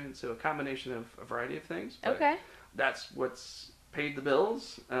management. So a combination of a variety of things. But that's what's paid the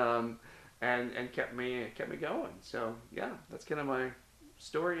bills and kept me going. So yeah, that's kind of my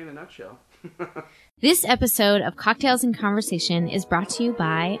story in a nutshell. This episode of Cocktails and Conversation is brought to you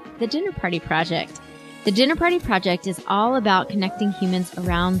by The Dinner Party Project. The Dinner Party Project is all about connecting humans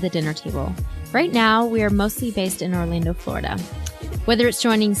around the dinner table. Right now, we are mostly based in Orlando, Florida. Whether it's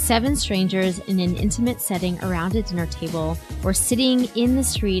joining 7 strangers in an intimate setting around a dinner table, or sitting in the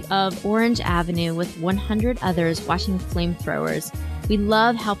street of Orange Avenue with 100 others watching flamethrowers, we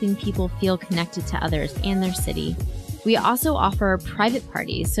love helping people feel connected to others and their city. We also offer private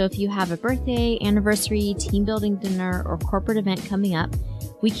parties, so if you have a birthday, anniversary, team building dinner, or corporate event coming up,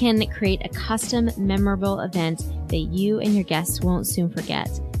 we can create a custom, memorable event that you and your guests won't soon forget.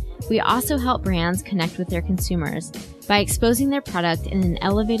 We also help brands connect with their consumers by exposing their product in an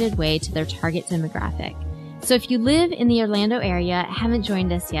elevated way to their target demographic. So if you live in the Orlando area and haven't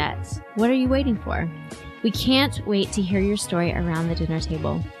joined us yet, what are you waiting for? We can't wait to hear your story around the dinner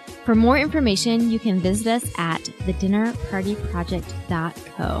table. For more information, you can visit us at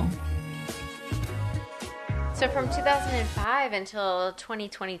thedinnerpartyproject.co. So from 2005 until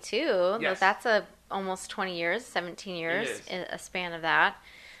 2022, Yes. that's almost 20 years, 17 years, a span of that.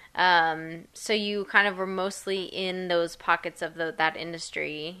 So you kind of were mostly in those pockets of that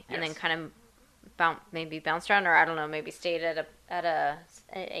industry, and then kind of bounced around, or I don't know, maybe stayed at an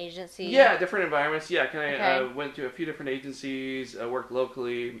agency. Yeah, different environments. Yeah, I went to a few different agencies, worked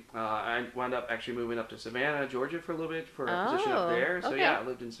locally. I wound up actually moving up to Savannah, Georgia for a little bit for a position up there. So okay. yeah, I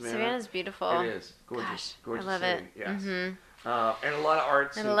lived in Savannah. Savannah's beautiful. It is. Gorgeous. Gorgeous I love city. it. Yes. Mm-hmm. And a lot of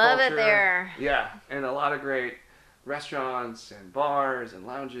arts and love culture. it there. Yeah, and a lot of great restaurants and bars and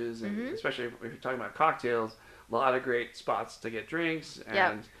lounges, and especially if you're talking about cocktails, a lot of great spots to get drinks,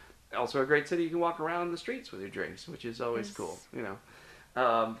 and also a great city you can walk around the streets with your drinks, which is always cool, you know.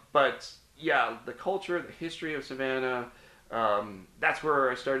 But yeah, the culture, the history of Savannah, that's where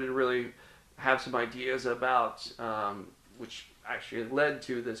I started to really have some ideas about, which actually led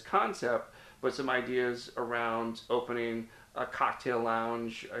to this concept, but some ideas around opening a cocktail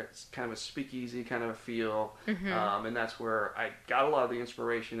lounge. It's kind of a speakeasy kind of a feel, and that's where I got a lot of the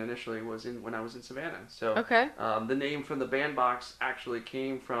inspiration initially was when I was in Savannah. So the name from the Bandbox actually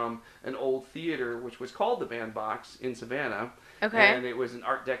came from an old theater which was called the Bandbox in Savannah, and it was an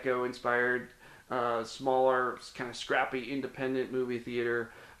Art Deco inspired, smaller, kind of scrappy, independent movie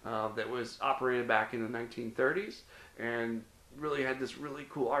theater that was operated back in the 1930s, and really had this really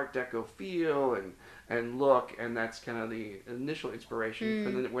cool Art Deco feel and look, and that's kind of the initial inspiration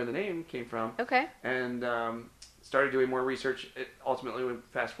for where the name came from. And started doing more research. It ultimately went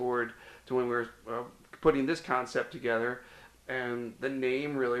fast forward to when we were putting this concept together, and the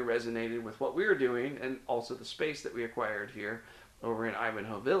name really resonated with what we were doing, and also the space that we acquired here over in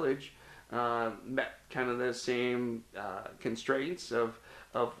Ivanhoe Village met kind of the same constraints of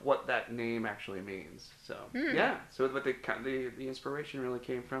what that name actually means. So but the inspiration really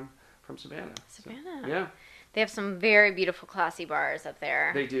came from Savannah. Savannah. So, yeah. They have some very beautiful, classy bars up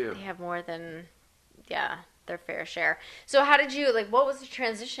there. They do. They have more than, their fair share. So how did you, what was the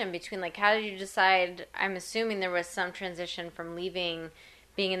transition between, how did you decide, I'm assuming there was some transition from being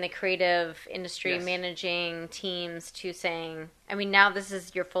in the creative industry, managing teams, to saying, now this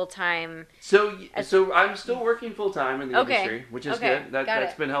is your full-time. So I'm still working full-time in the industry, which is good.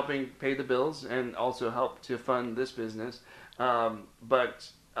 That's been helping pay the bills and also help to fund this business.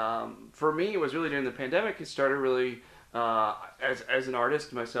 For me, it was really during the pandemic. It started really as an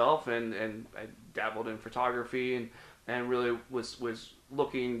artist myself, and I dabbled in photography and really was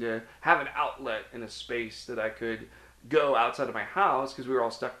looking to have an outlet in a space that I could go outside of my house, because we were all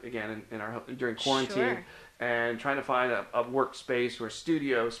stuck again in our during quarantine, and trying to find a workspace or a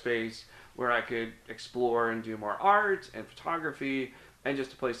studio space where I could explore and do more art and photography, and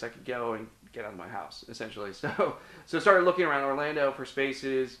just a place I could go and get out of my house, essentially. So started looking around Orlando for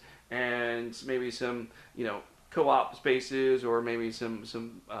spaces, and maybe some, co-op spaces, or maybe some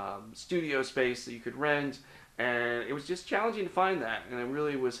studio space that you could rent. And it was just challenging to find that. And I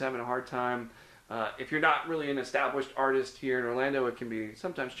really was having a hard time. If you're not really an established artist here in Orlando, it can be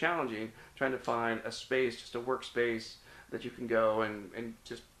sometimes challenging trying to find a space, just a workspace that you can go and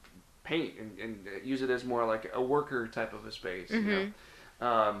just paint and use it as more like a worker type of a space. You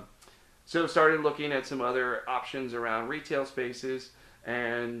know? So started looking at some other options around retail spaces,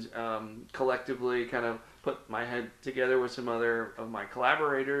 and collectively kind of put my head together with some other of my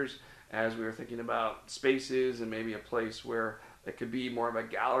collaborators as we were thinking about spaces and maybe a place where it could be more of a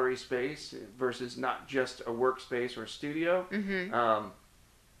gallery space versus not just a workspace or a studio.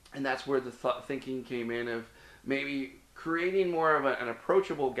 And that's where the thinking came in of maybe creating more of an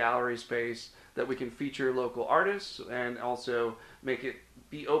approachable gallery space that we can feature local artists, and also make it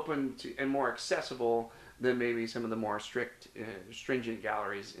be open to and more accessible than maybe some of the more stringent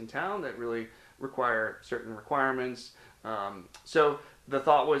galleries in town that really require certain requirements. So the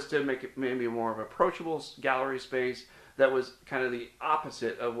thought was to make it maybe more of an approachable gallery space that was kind of the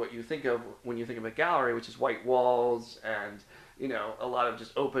opposite of what you think of when you think of a gallery, which is white walls and a lot of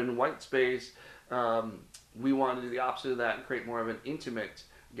just open white space. We wanted to do the opposite of that and create more of an intimate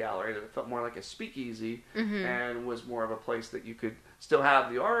gallery that felt more like a speakeasy, and was more of a place that you could still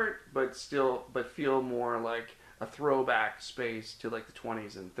have the art, but feel more like a throwback space to like the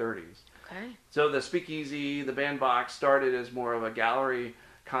 20s and 30s. Okay. So the Speakeasy, the bandbox started as more of a gallery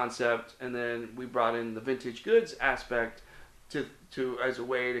concept, and then we brought in the vintage goods aspect to as a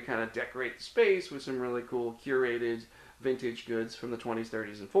way to kind of decorate the space with some really cool curated vintage goods from the 20s,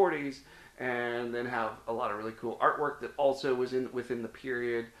 30s, and 40s, and then have a lot of really cool artwork that also was within the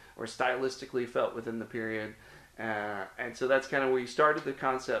period or stylistically felt within the period. And so that's kind of where we started the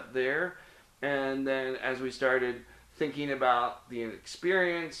concept there. And then as we started thinking about the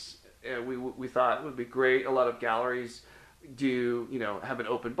experience, we thought it would be great. A lot of galleries do, have an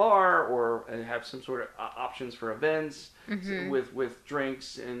open bar or have some sort of options for events with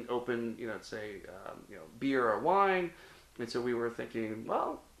drinks and open, say, beer or wine. And so we were thinking,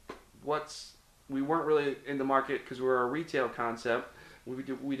 well, we weren't really in the market because we're a retail concept.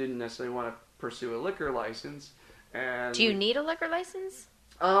 We didn't necessarily want to pursue a liquor license. And do you need a liquor license?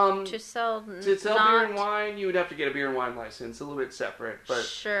 To sell beer and wine, you would have to get a beer and wine license, a little bit separate. But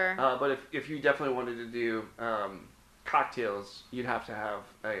sure. But if you definitely wanted to do cocktails, you'd have to have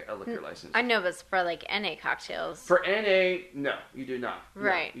a liquor license. I know, but it's for like NA cocktails. For NA, no, you do not.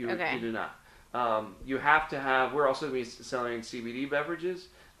 Right. No, okay. You do not. You have to have. We're also going to be selling CBD beverages.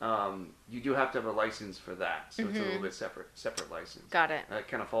 You do have to have a license for that, so it's a little bit separate license. Got it. It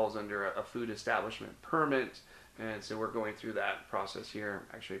kind of falls under a food establishment permit. And so we're going through that process here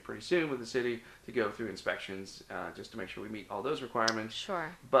actually pretty soon with the city to go through inspections just to make sure we meet all those requirements.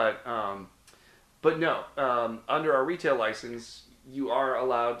 Sure. But no, under our retail license, you are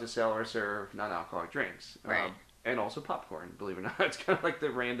allowed to sell or serve non-alcoholic drinks. Right. And also popcorn, believe it or not. It's kind of like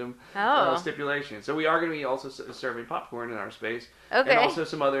the random stipulation. So we are going to be also serving popcorn in our space. Okay. And also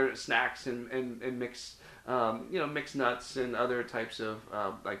some other snacks and mixed mixed nuts and other types of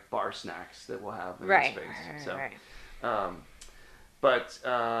like bar snacks that we'll have in the space.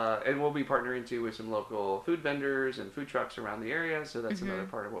 And we'll be partnering too with some local food vendors and food trucks around the area. So that's another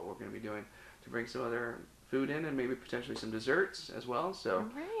part of what we're going to be doing to bring some other food in and maybe potentially some desserts as well. So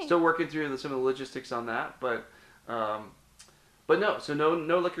still working through some of the logistics on that, but no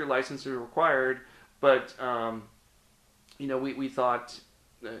liquor license is required. But we thought.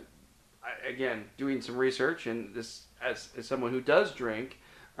 Again, doing some research, and this as someone who does drink,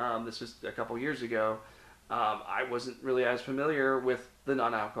 this was a couple years ago. I wasn't really as familiar with the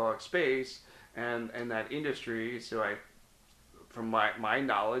non-alcoholic space and that industry. So from my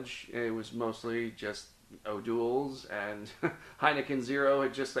knowledge, it was mostly just O'Doul's and Heineken Zero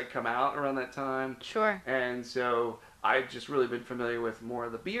had just come out around that time. Sure. And so I'd just really been familiar with more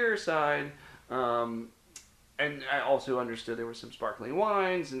of the beer side. And I also understood there were some sparkling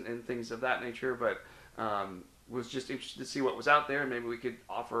wines and things of that nature, but was just interested to see what was out there, and maybe we could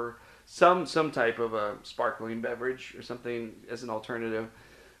offer some type of a sparkling beverage or something as an alternative.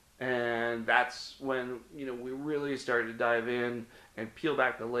 And that's when we really started to dive in and peel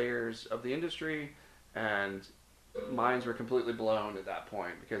back the layers of the industry, and minds were completely blown at that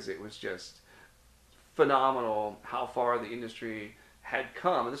point because it was just phenomenal how far the industry had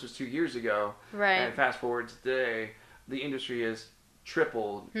come, and this was 2 years ago. Right. And fast forward to today, the industry has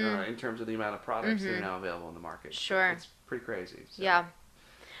tripled in terms of the amount of products that are now available in the market. Sure. It's pretty crazy. So. Yeah.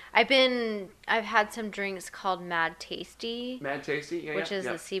 I've had some drinks called Mad Tasty. Mad Tasty, yeah, which is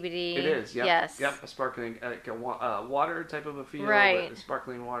the CBD. It is, yeah. Yes. Yep, a sparkling, water type of a feel, right? But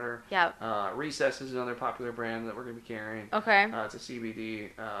sparkling water. Yep. Recess is another popular brand that we're going to be carrying. Okay. It's a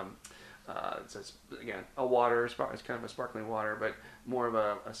CBD. It's again a water. It's kind of a sparkling water, but more of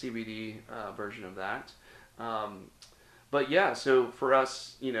a CBD version of that. But yeah, so for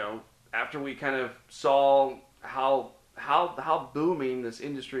us, after we kind of saw how booming this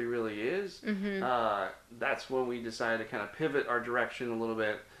industry really is, that's when we decided to kind of pivot our direction a little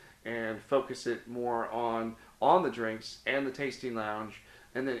bit and focus it more on the drinks and the tasting lounge,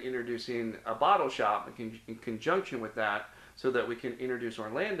 and then introducing a bottle shop in conjunction with that, so that we can introduce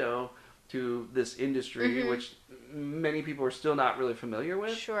Orlando to this industry, which many people are still not really familiar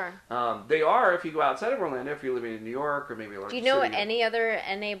with. Sure. They are if you go outside of Orlando, if you're living in New York or maybe a larger city. Do you know any other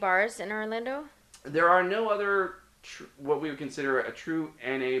NA bars in Orlando? There are no other what we would consider a true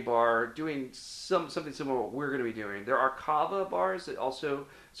NA bar doing something similar to what we're going to be doing. There are Cava bars that also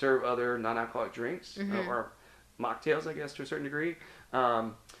serve other non-alcoholic drinks or mocktails, I guess, to a certain degree.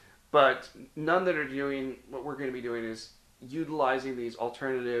 But none that are doing what we're going to be doing is utilizing these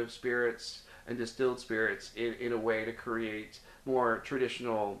alternative spirits and distilled spirits in a way to create more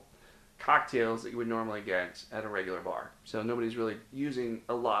traditional cocktails that you would normally get at a regular bar. So nobody's really using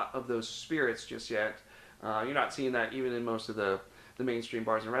a lot of those spirits just yet. You're not seeing that even in most of the mainstream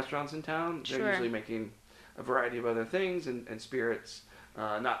bars and restaurants in town. They're usually making a variety of other things and spirits,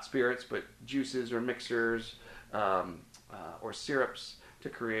 not spirits, but juices or mixers or syrups to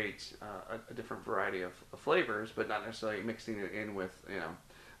create a different variety of flavors, but not necessarily mixing it in with,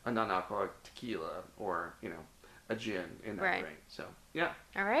 a non-alcoholic tequila or, a gin in that Right. drink. So, yeah.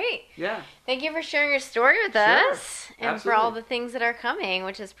 All right. Yeah. Thank you for sharing your story with Sure. us and for all Absolutely. the things that are coming,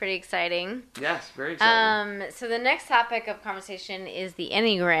 which is pretty exciting. Yes, very exciting. So the next topic of conversation is the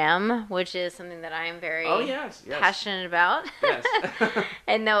Enneagram, which is something that I am very Oh, yes. passionate about. Yes.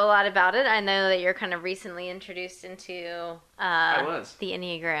 and know a lot about it. I know that you're kind of recently introduced into I was. the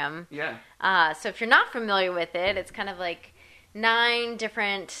Enneagram. Yeah. So if you're not familiar with it, it's kind of like 9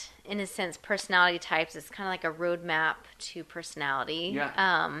 different, in a sense, personality types. It's kind of like a roadmap to personality.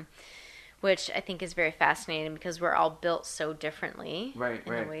 Yeah. Which I think is very fascinating because we're all built so differently Right,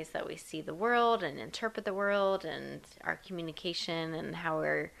 in right. the ways that we see the world and interpret the world and our communication and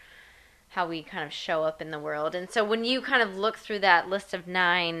how we kind of show up in the world. And so when you kind of look through that list of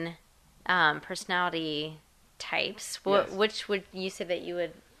 9 personality types, Yes. which would you say that you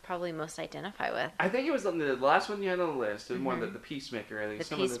would probably most identify with? I think it was the last one you had on the list. It was more the peacemaker. I think The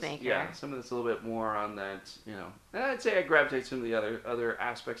some of peacemaker. this, yeah, some of this a little bit more on that. And I'd say I gravitate some of the other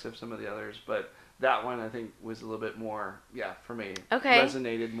aspects of some of the others, but that one I think was a little bit more, for me, Okay.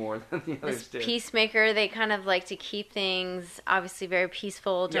 resonated more than the others This did. peacemaker, they kind of like to keep things obviously very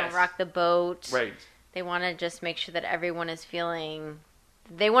peaceful, don't Yes. rock the boat. Right. They want to just make sure that everyone is feeling.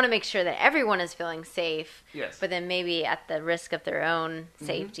 They want to make sure that everyone is feeling safe, Yes. but then maybe at the risk of their own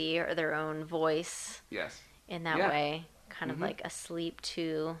safety or their own voice Yes. in that Yeah. way, kind of like asleep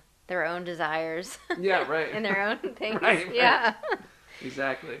to their own desires Yeah. Right. and their own things. Right. Yeah.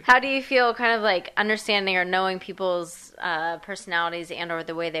 Exactly. How do you feel kind of like understanding or knowing people's personalities and or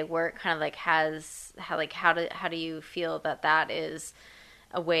the way they work kind of like how do you feel that is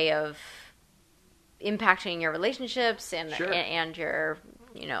a way of impacting your relationships and Sure. and your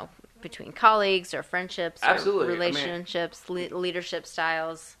between colleagues or friendships Absolutely. or relationships, leadership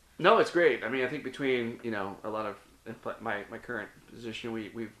styles? No, it's great. I mean, I think between a lot of my current position,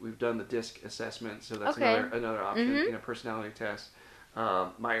 we've done the DISC assessment, so that's Okay. another option. Personality test,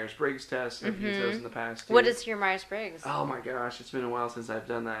 Myers-Briggs test. I've used those in the past. Too. What is your Myers-Briggs? Oh my gosh, it's been a while since I've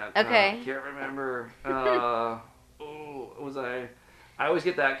done that. Okay. Can't remember. Was I? I always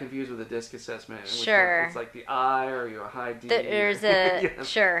get that confused with the DISC assessment. Which Sure. It's like the I or you a high D. There's a Yes.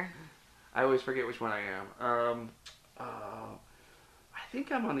 sure. I always forget which one I am. I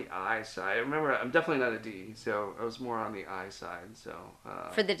think I'm on the I side. I remember I'm definitely not a D, so I was more on the I side. So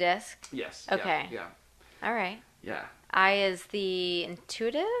For the disc? yes. Okay. Yeah. All right. Yeah. I is the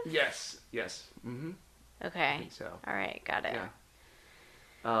intuitive? Yes. Yes. Mm-hmm. Okay. I think so. All right, got it.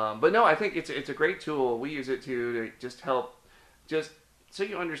 Yeah. But no, I think it's a great tool. We use it to just help, just so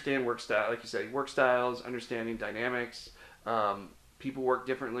you understand work style, like you said, work styles, understanding dynamics. People work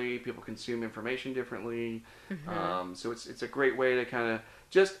differently. People consume information differently. So it's a great way to kind of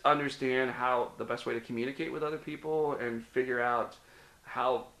just understand how the best way to communicate with other people and figure out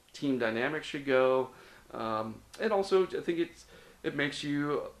how team dynamics should go. And also, I think it makes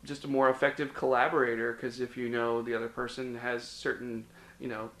you just a more effective collaborator, because if you know the other person has certain,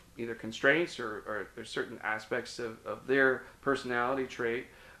 either constraints or there's certain aspects of their personality trait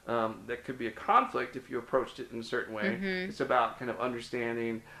that could be a conflict if you approached it in a certain way. It's about kind of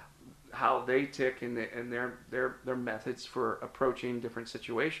understanding how they tick and their methods for approaching different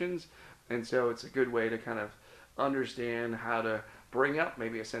situations. And so it's a good way to kind of understand how to bring up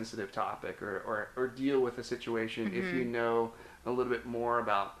maybe a sensitive topic or deal with a situation if you know a little bit more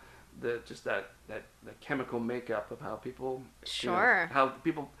about the chemical makeup of how people how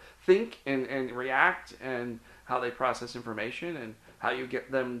people think and react and how they process information and how you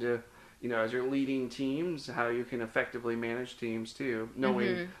get them to as you're leading teams, how you can effectively manage teams too,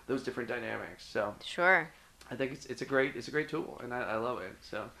 knowing those different dynamics. So Sure. I think it's a great tool, and I love it.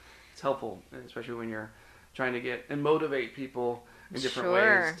 So it's helpful, especially when you're trying to get and motivate people in different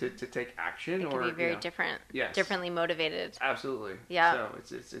ways to take action. It can be very different. Yes. Differently motivated. Absolutely. Yeah.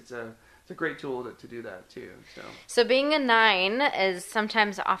 So it's a great tool to do that too. So being a 9 is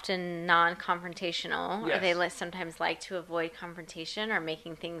sometimes often non-confrontational. Yes. Or they sometimes like to avoid confrontation or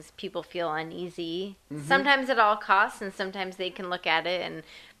making people feel uneasy. Sometimes at all costs, and sometimes they can look at it and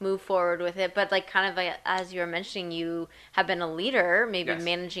move forward with it. But as you were mentioning, you have been a leader, maybe Yes.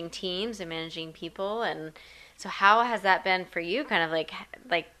 managing teams and managing people. And so how has that been for you, kind of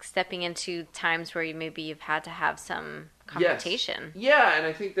like stepping into times where you've had to have some confrontation? Yes. Yeah, and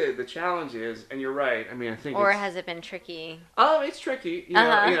I think the challenge is, and you're right. I mean, I think. Or has it been tricky? It's tricky,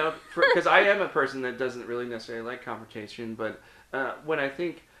 because I am a person that doesn't really necessarily like confrontation. But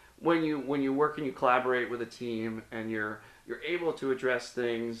when you work and you collaborate with a team and you're able to address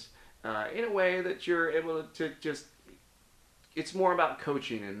things in a way that you're able to just, it's more about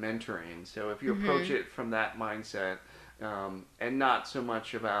coaching and mentoring. So if you approach it from that mindset, and not so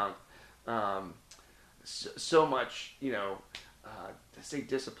much about so much, to say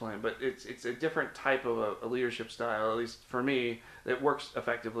discipline, but it's a different type of a leadership style, at least for me, that works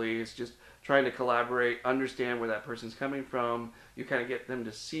effectively. It's just trying to collaborate, understand where that person's coming from. You kind of get them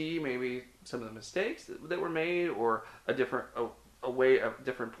to see maybe some of the mistakes that were made, or a different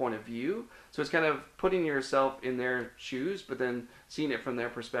point of view. So it's kind of putting yourself in their shoes, but then seeing it from their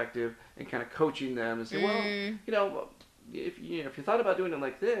perspective and kind of coaching them and say, well, if you thought about doing it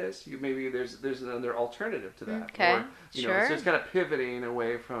like this, maybe there's another alternative to that. Okay, or, sure. So it's kind of pivoting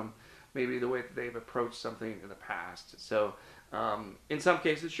away from maybe the way that they've approached something in the past. So in some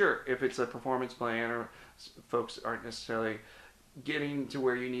cases, sure, if it's a performance plan or folks aren't necessarily getting to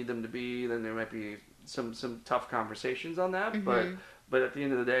where you need them to be, then there might be some tough conversations on that. But at the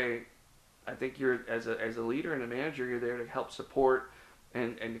end of the day, I think you're as a leader and a manager, you're there to help support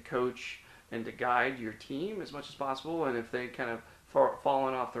and to coach and to guide your team as much as possible. And if they kind of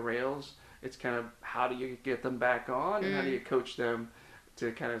fallen off the rails, it's kind of how do you get them back on, and how do you coach them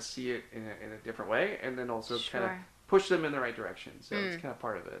to kind of see it in a different way, and then also kind of push them in the right direction. So it's kind of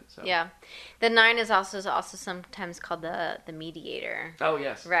part of it. So. Yeah. The 9 is also sometimes called the mediator. Oh,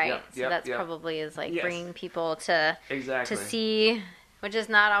 yes. Right. So that's probably is like bringing people to see, which is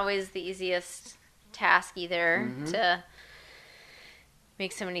not always the easiest task either, to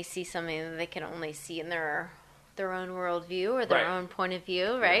make somebody see something that they can only see in their own worldview or their own point of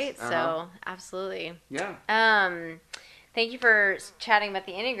view, right? Yes. So absolutely. Yeah. Thank you for chatting about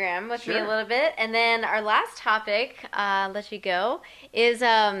the Enneagram with me a little bit. And then our last topic, let you go, is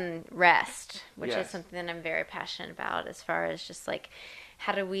rest, which is something that I'm very passionate about, as far as just like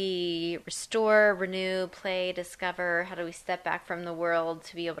how do we restore, renew, play, discover, how do we step back from the world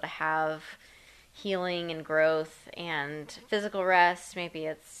to be able to have healing and growth and physical rest. Maybe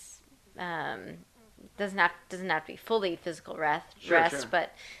it's doesn't have to be fully physical rest,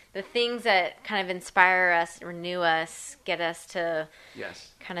 but the things that kind of inspire us, renew us, get us to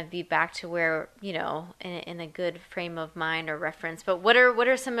kind of be back to where, in a good frame of mind or reference. But what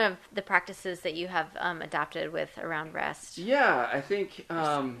are some of the practices that you have adopted with around rest? Yeah, I think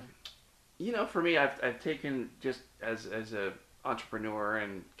for me, I've taken, just as a entrepreneur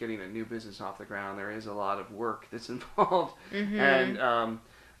and getting a new business off the ground, there is a lot of work that's involved. And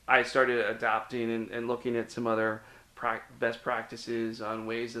I started adopting and looking at some other best practices on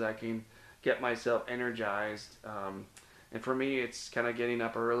ways that I can get myself energized. And for me, it's kind of getting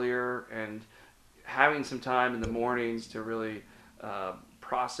up earlier and having some time in the mornings to really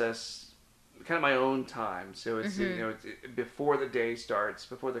process kind of my own time. So it's it's before the day starts,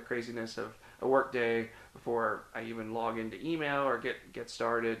 before the craziness of a work day, before I even log into email or get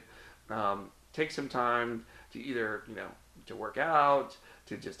started. Take some time to either to work out,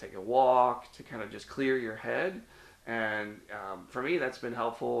 to just take a walk, to kind of just clear your head. And for me, that's been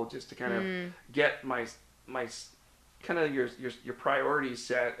helpful, just to kind of get my kind of your priorities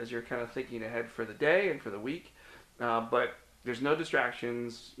set as you're kind of thinking ahead for the day and for the week. But there's no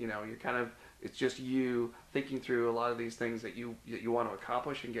distractions. You're kind of, it's just you thinking through a lot of these things that you want to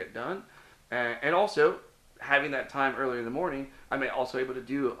accomplish and get done. And also having that time early in the morning, I'm also able to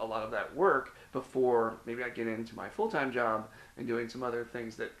do a lot of that work before maybe I get into my full-time job and doing some other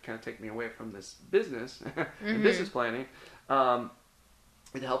things that kind of take me away from this business and business planning.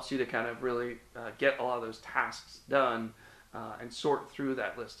 It helps you to kind of really get a lot of those tasks done and sort through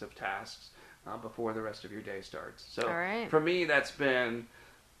that list of tasks before the rest of your day starts. So for me, that's been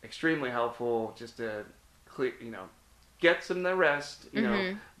extremely helpful, just to get some of the rest,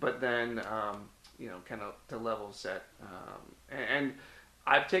 but then kind of to level set. And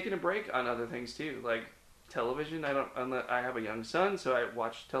I've taken a break on other things too, like television. I have a young son, so I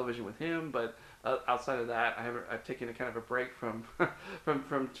watch television with him. But outside of that, I've taken a kind of a break from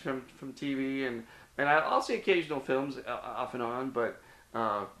TV, and I'll see occasional films off and on. But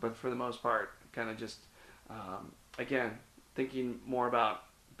for the most part, kind of just again thinking more about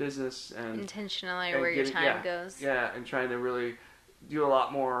business and intentionally where your time goes. Yeah, and trying to really do a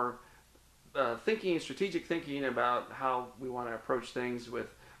lot more strategic thinking about how we want to approach things with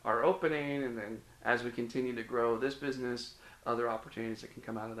our opening, and then as we continue to grow this business, other opportunities that can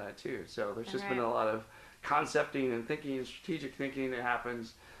come out of that too. So there's just been a lot of concepting and thinking and strategic thinking that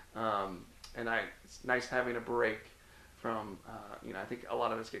happens, and it's nice having a break from, I think a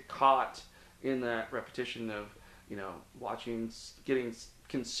lot of us get caught in that repetition of, watching, getting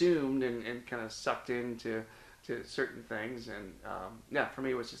consumed and kind of sucked into certain things. And for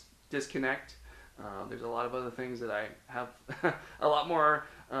me, it was just disconnect, There's a lot of other things that I have a lot more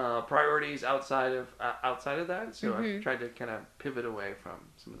priorities outside of that. So I've tried to kind of pivot away from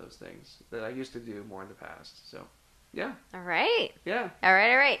some of those things that I used to do more in the past. So, yeah. All right. Yeah. All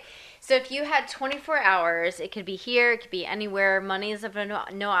right. So if you had 24 hours, it could be here, it could be anywhere. Money is of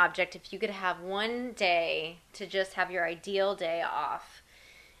no object. If you could have one day to just have your ideal day off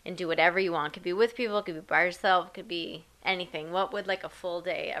and do whatever you want, it could be with people, it could be by yourself, it could be anything. What would like a full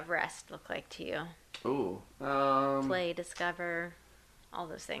day of rest look like to you? Ooh. Play, discover, all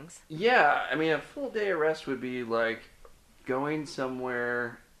those things. Yeah, I mean, a full day of rest would be like going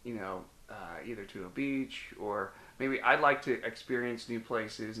somewhere, either to a beach or maybe I'd like to experience new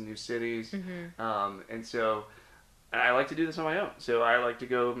places and new cities. And so I like to do this on my own. So I like to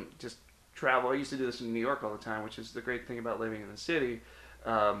go just travel. I used to do this in New York all the time, which is the great thing about living in the city.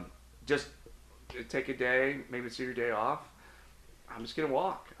 Just take a day, maybe it's your day off. I'm just going to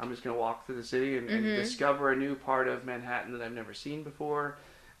walk. I'm just going to walk through the city and discover a new part of Manhattan that I've never seen before.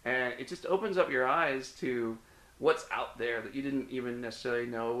 And it just opens up your eyes to what's out there that you didn't even necessarily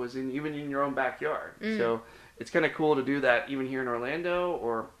know was even in your own backyard. So it's kind of cool to do that even here in Orlando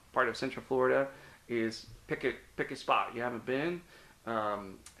or part of Central Florida is pick a spot you haven't been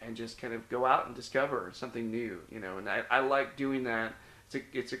and just kind of go out and discover something new, and I like doing that.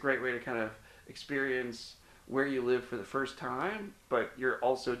 It's a great way to kind of experience where you live for the first time, but you're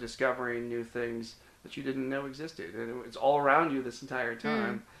also discovering new things that you didn't know existed. And it's all around you this entire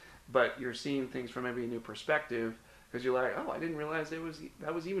time, but you're seeing things from maybe a new perspective because you're like, oh, I didn't realize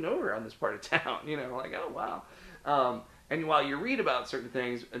that was even over on this part of town. Like, oh, wow. And while you read about certain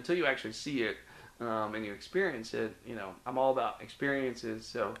things, until you actually see it and you experience it, I'm all about experiences.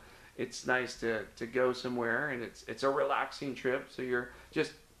 So it's nice to go somewhere, and it's a relaxing trip. So you're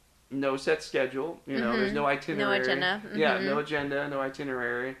just no set schedule, there's no itinerary. No agenda. Yeah, no agenda, no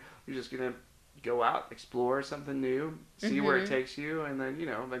itinerary. You're just going to go out, explore something new, see where it takes you, and then,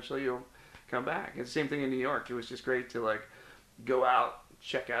 eventually you'll come back. It's the same thing in New York. It was just great to, like, go out,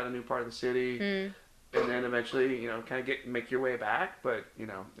 check out a new part of the city, and then eventually, kind of make your way back. But,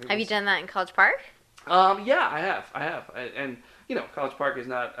 Have you done that in College Park? Yeah, I have. And, College Park is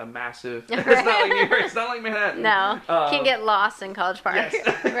not a massive, it's not like New York, it's not like Manhattan. No, you can get lost in College Park.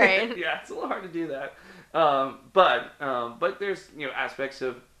 Yes. Right. Yeah, it's a little hard to do that. But there's, aspects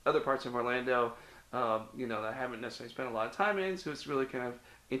of other parts of Orlando, that I haven't necessarily spent a lot of time in, so it's really kind of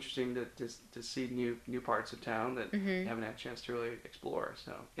interesting to see new parts of town that you haven't had a chance to really explore.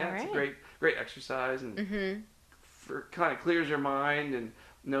 So, yeah, it's a great exercise, and kind of clears your mind, and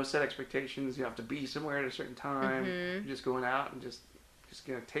no set expectations. You have to be somewhere at a certain time. You're just going out and just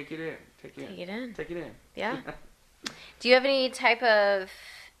gonna take it in. Take it in. Yeah. Do you have any type of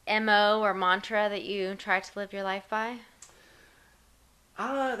MO or mantra that you try to live your life by?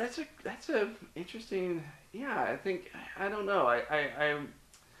 That's a interesting. Yeah, I think I don't know.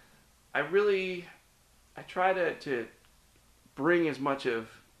 I really try to bring as much of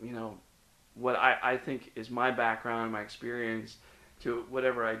what I think is my background, my experience, to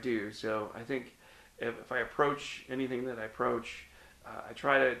whatever I do. So I think if I approach anything that I approach, I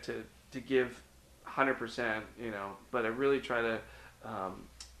try to give 100%, but I really try to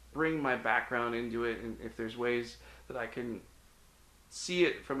bring my background into it, and if there's ways that I can see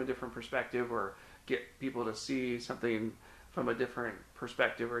it from a different perspective or get people to see something from a different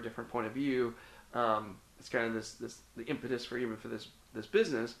perspective or a different point of view, it's kind of the impetus for this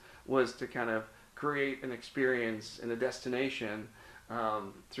business was to kind of create an experience and a destination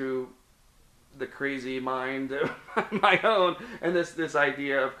through the crazy mind of my own, and this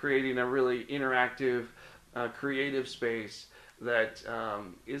idea of creating a really interactive, creative space that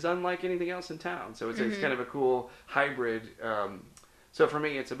is unlike anything else in town. So it's kind of a cool hybrid. So for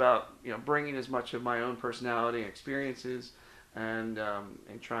me, it's about bringing as much of my own personality and experiences, and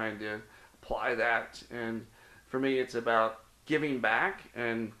trying to apply that. And for me, it's about giving back,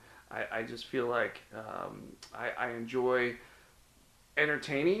 and I just feel like I enjoy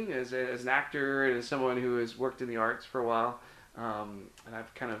entertaining as an actor and as someone who has worked in the arts for a while, and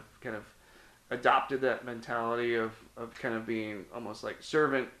I've kind of adopted that mentality of kind of being almost like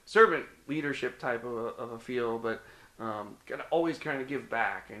servant leadership type of a feel, but gotta always kind of give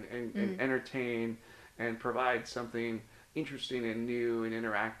back and entertain and provide something interesting and new and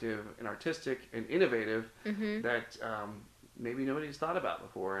interactive and artistic and innovative that maybe nobody's thought about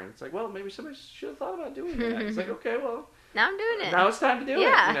before. And it's like, well, maybe somebody should have thought about doing that. It's like, okay, well, now I'm doing it. Now it's time to do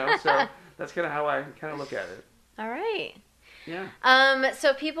it. So that's kind of how I kind of look at it. All right. Yeah.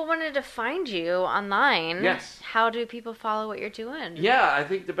 So if people wanted to find you online, Yes. how do people follow what you're doing? Yeah, I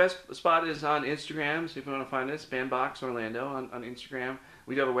think the best spot is on Instagram. So if you want to find us, Bandbox Orlando on Instagram.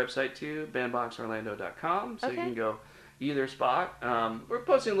 We do have a website too, bandboxorlando.com. So you can go either spot. We're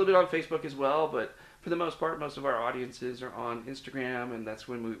posting a little bit on Facebook as well, but for the most part, most of our audiences are on Instagram, and that's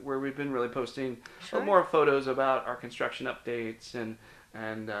where we've been really posting more photos about our construction updates and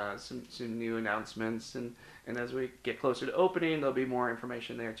some new announcements. And as we get closer to opening, there'll be more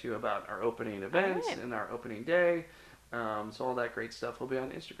information there too about our opening events and our opening day. So all that great stuff will be on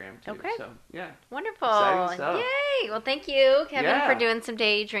Instagram too. Okay. So yeah. Wonderful. Exciting stuff. Yay. Well, thank you, Kevin, for doing some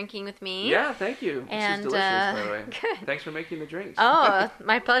day drinking with me. Yeah, thank you. And, this is delicious, by the way. good. Thanks for making the drinks. Oh,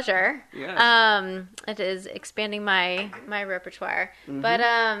 my pleasure. Yeah. It is expanding my repertoire. Mm-hmm.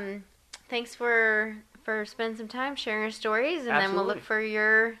 But thanks for spending some time sharing your stories, and then we'll look for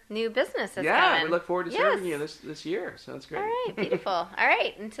your new business. Yeah, we look forward to serving you this year. So that's great. All right, beautiful. All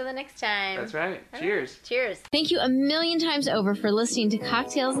right, until the next time. That's right. All Cheers. Right. Cheers. Thank you a million times over for listening to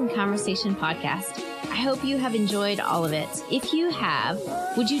Cocktails and Conversation podcast. I hope you have enjoyed all of it. If you have,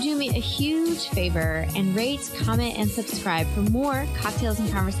 would you do me a huge favor and rate, comment, and subscribe for more Cocktails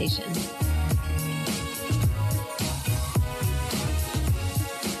and Conversations?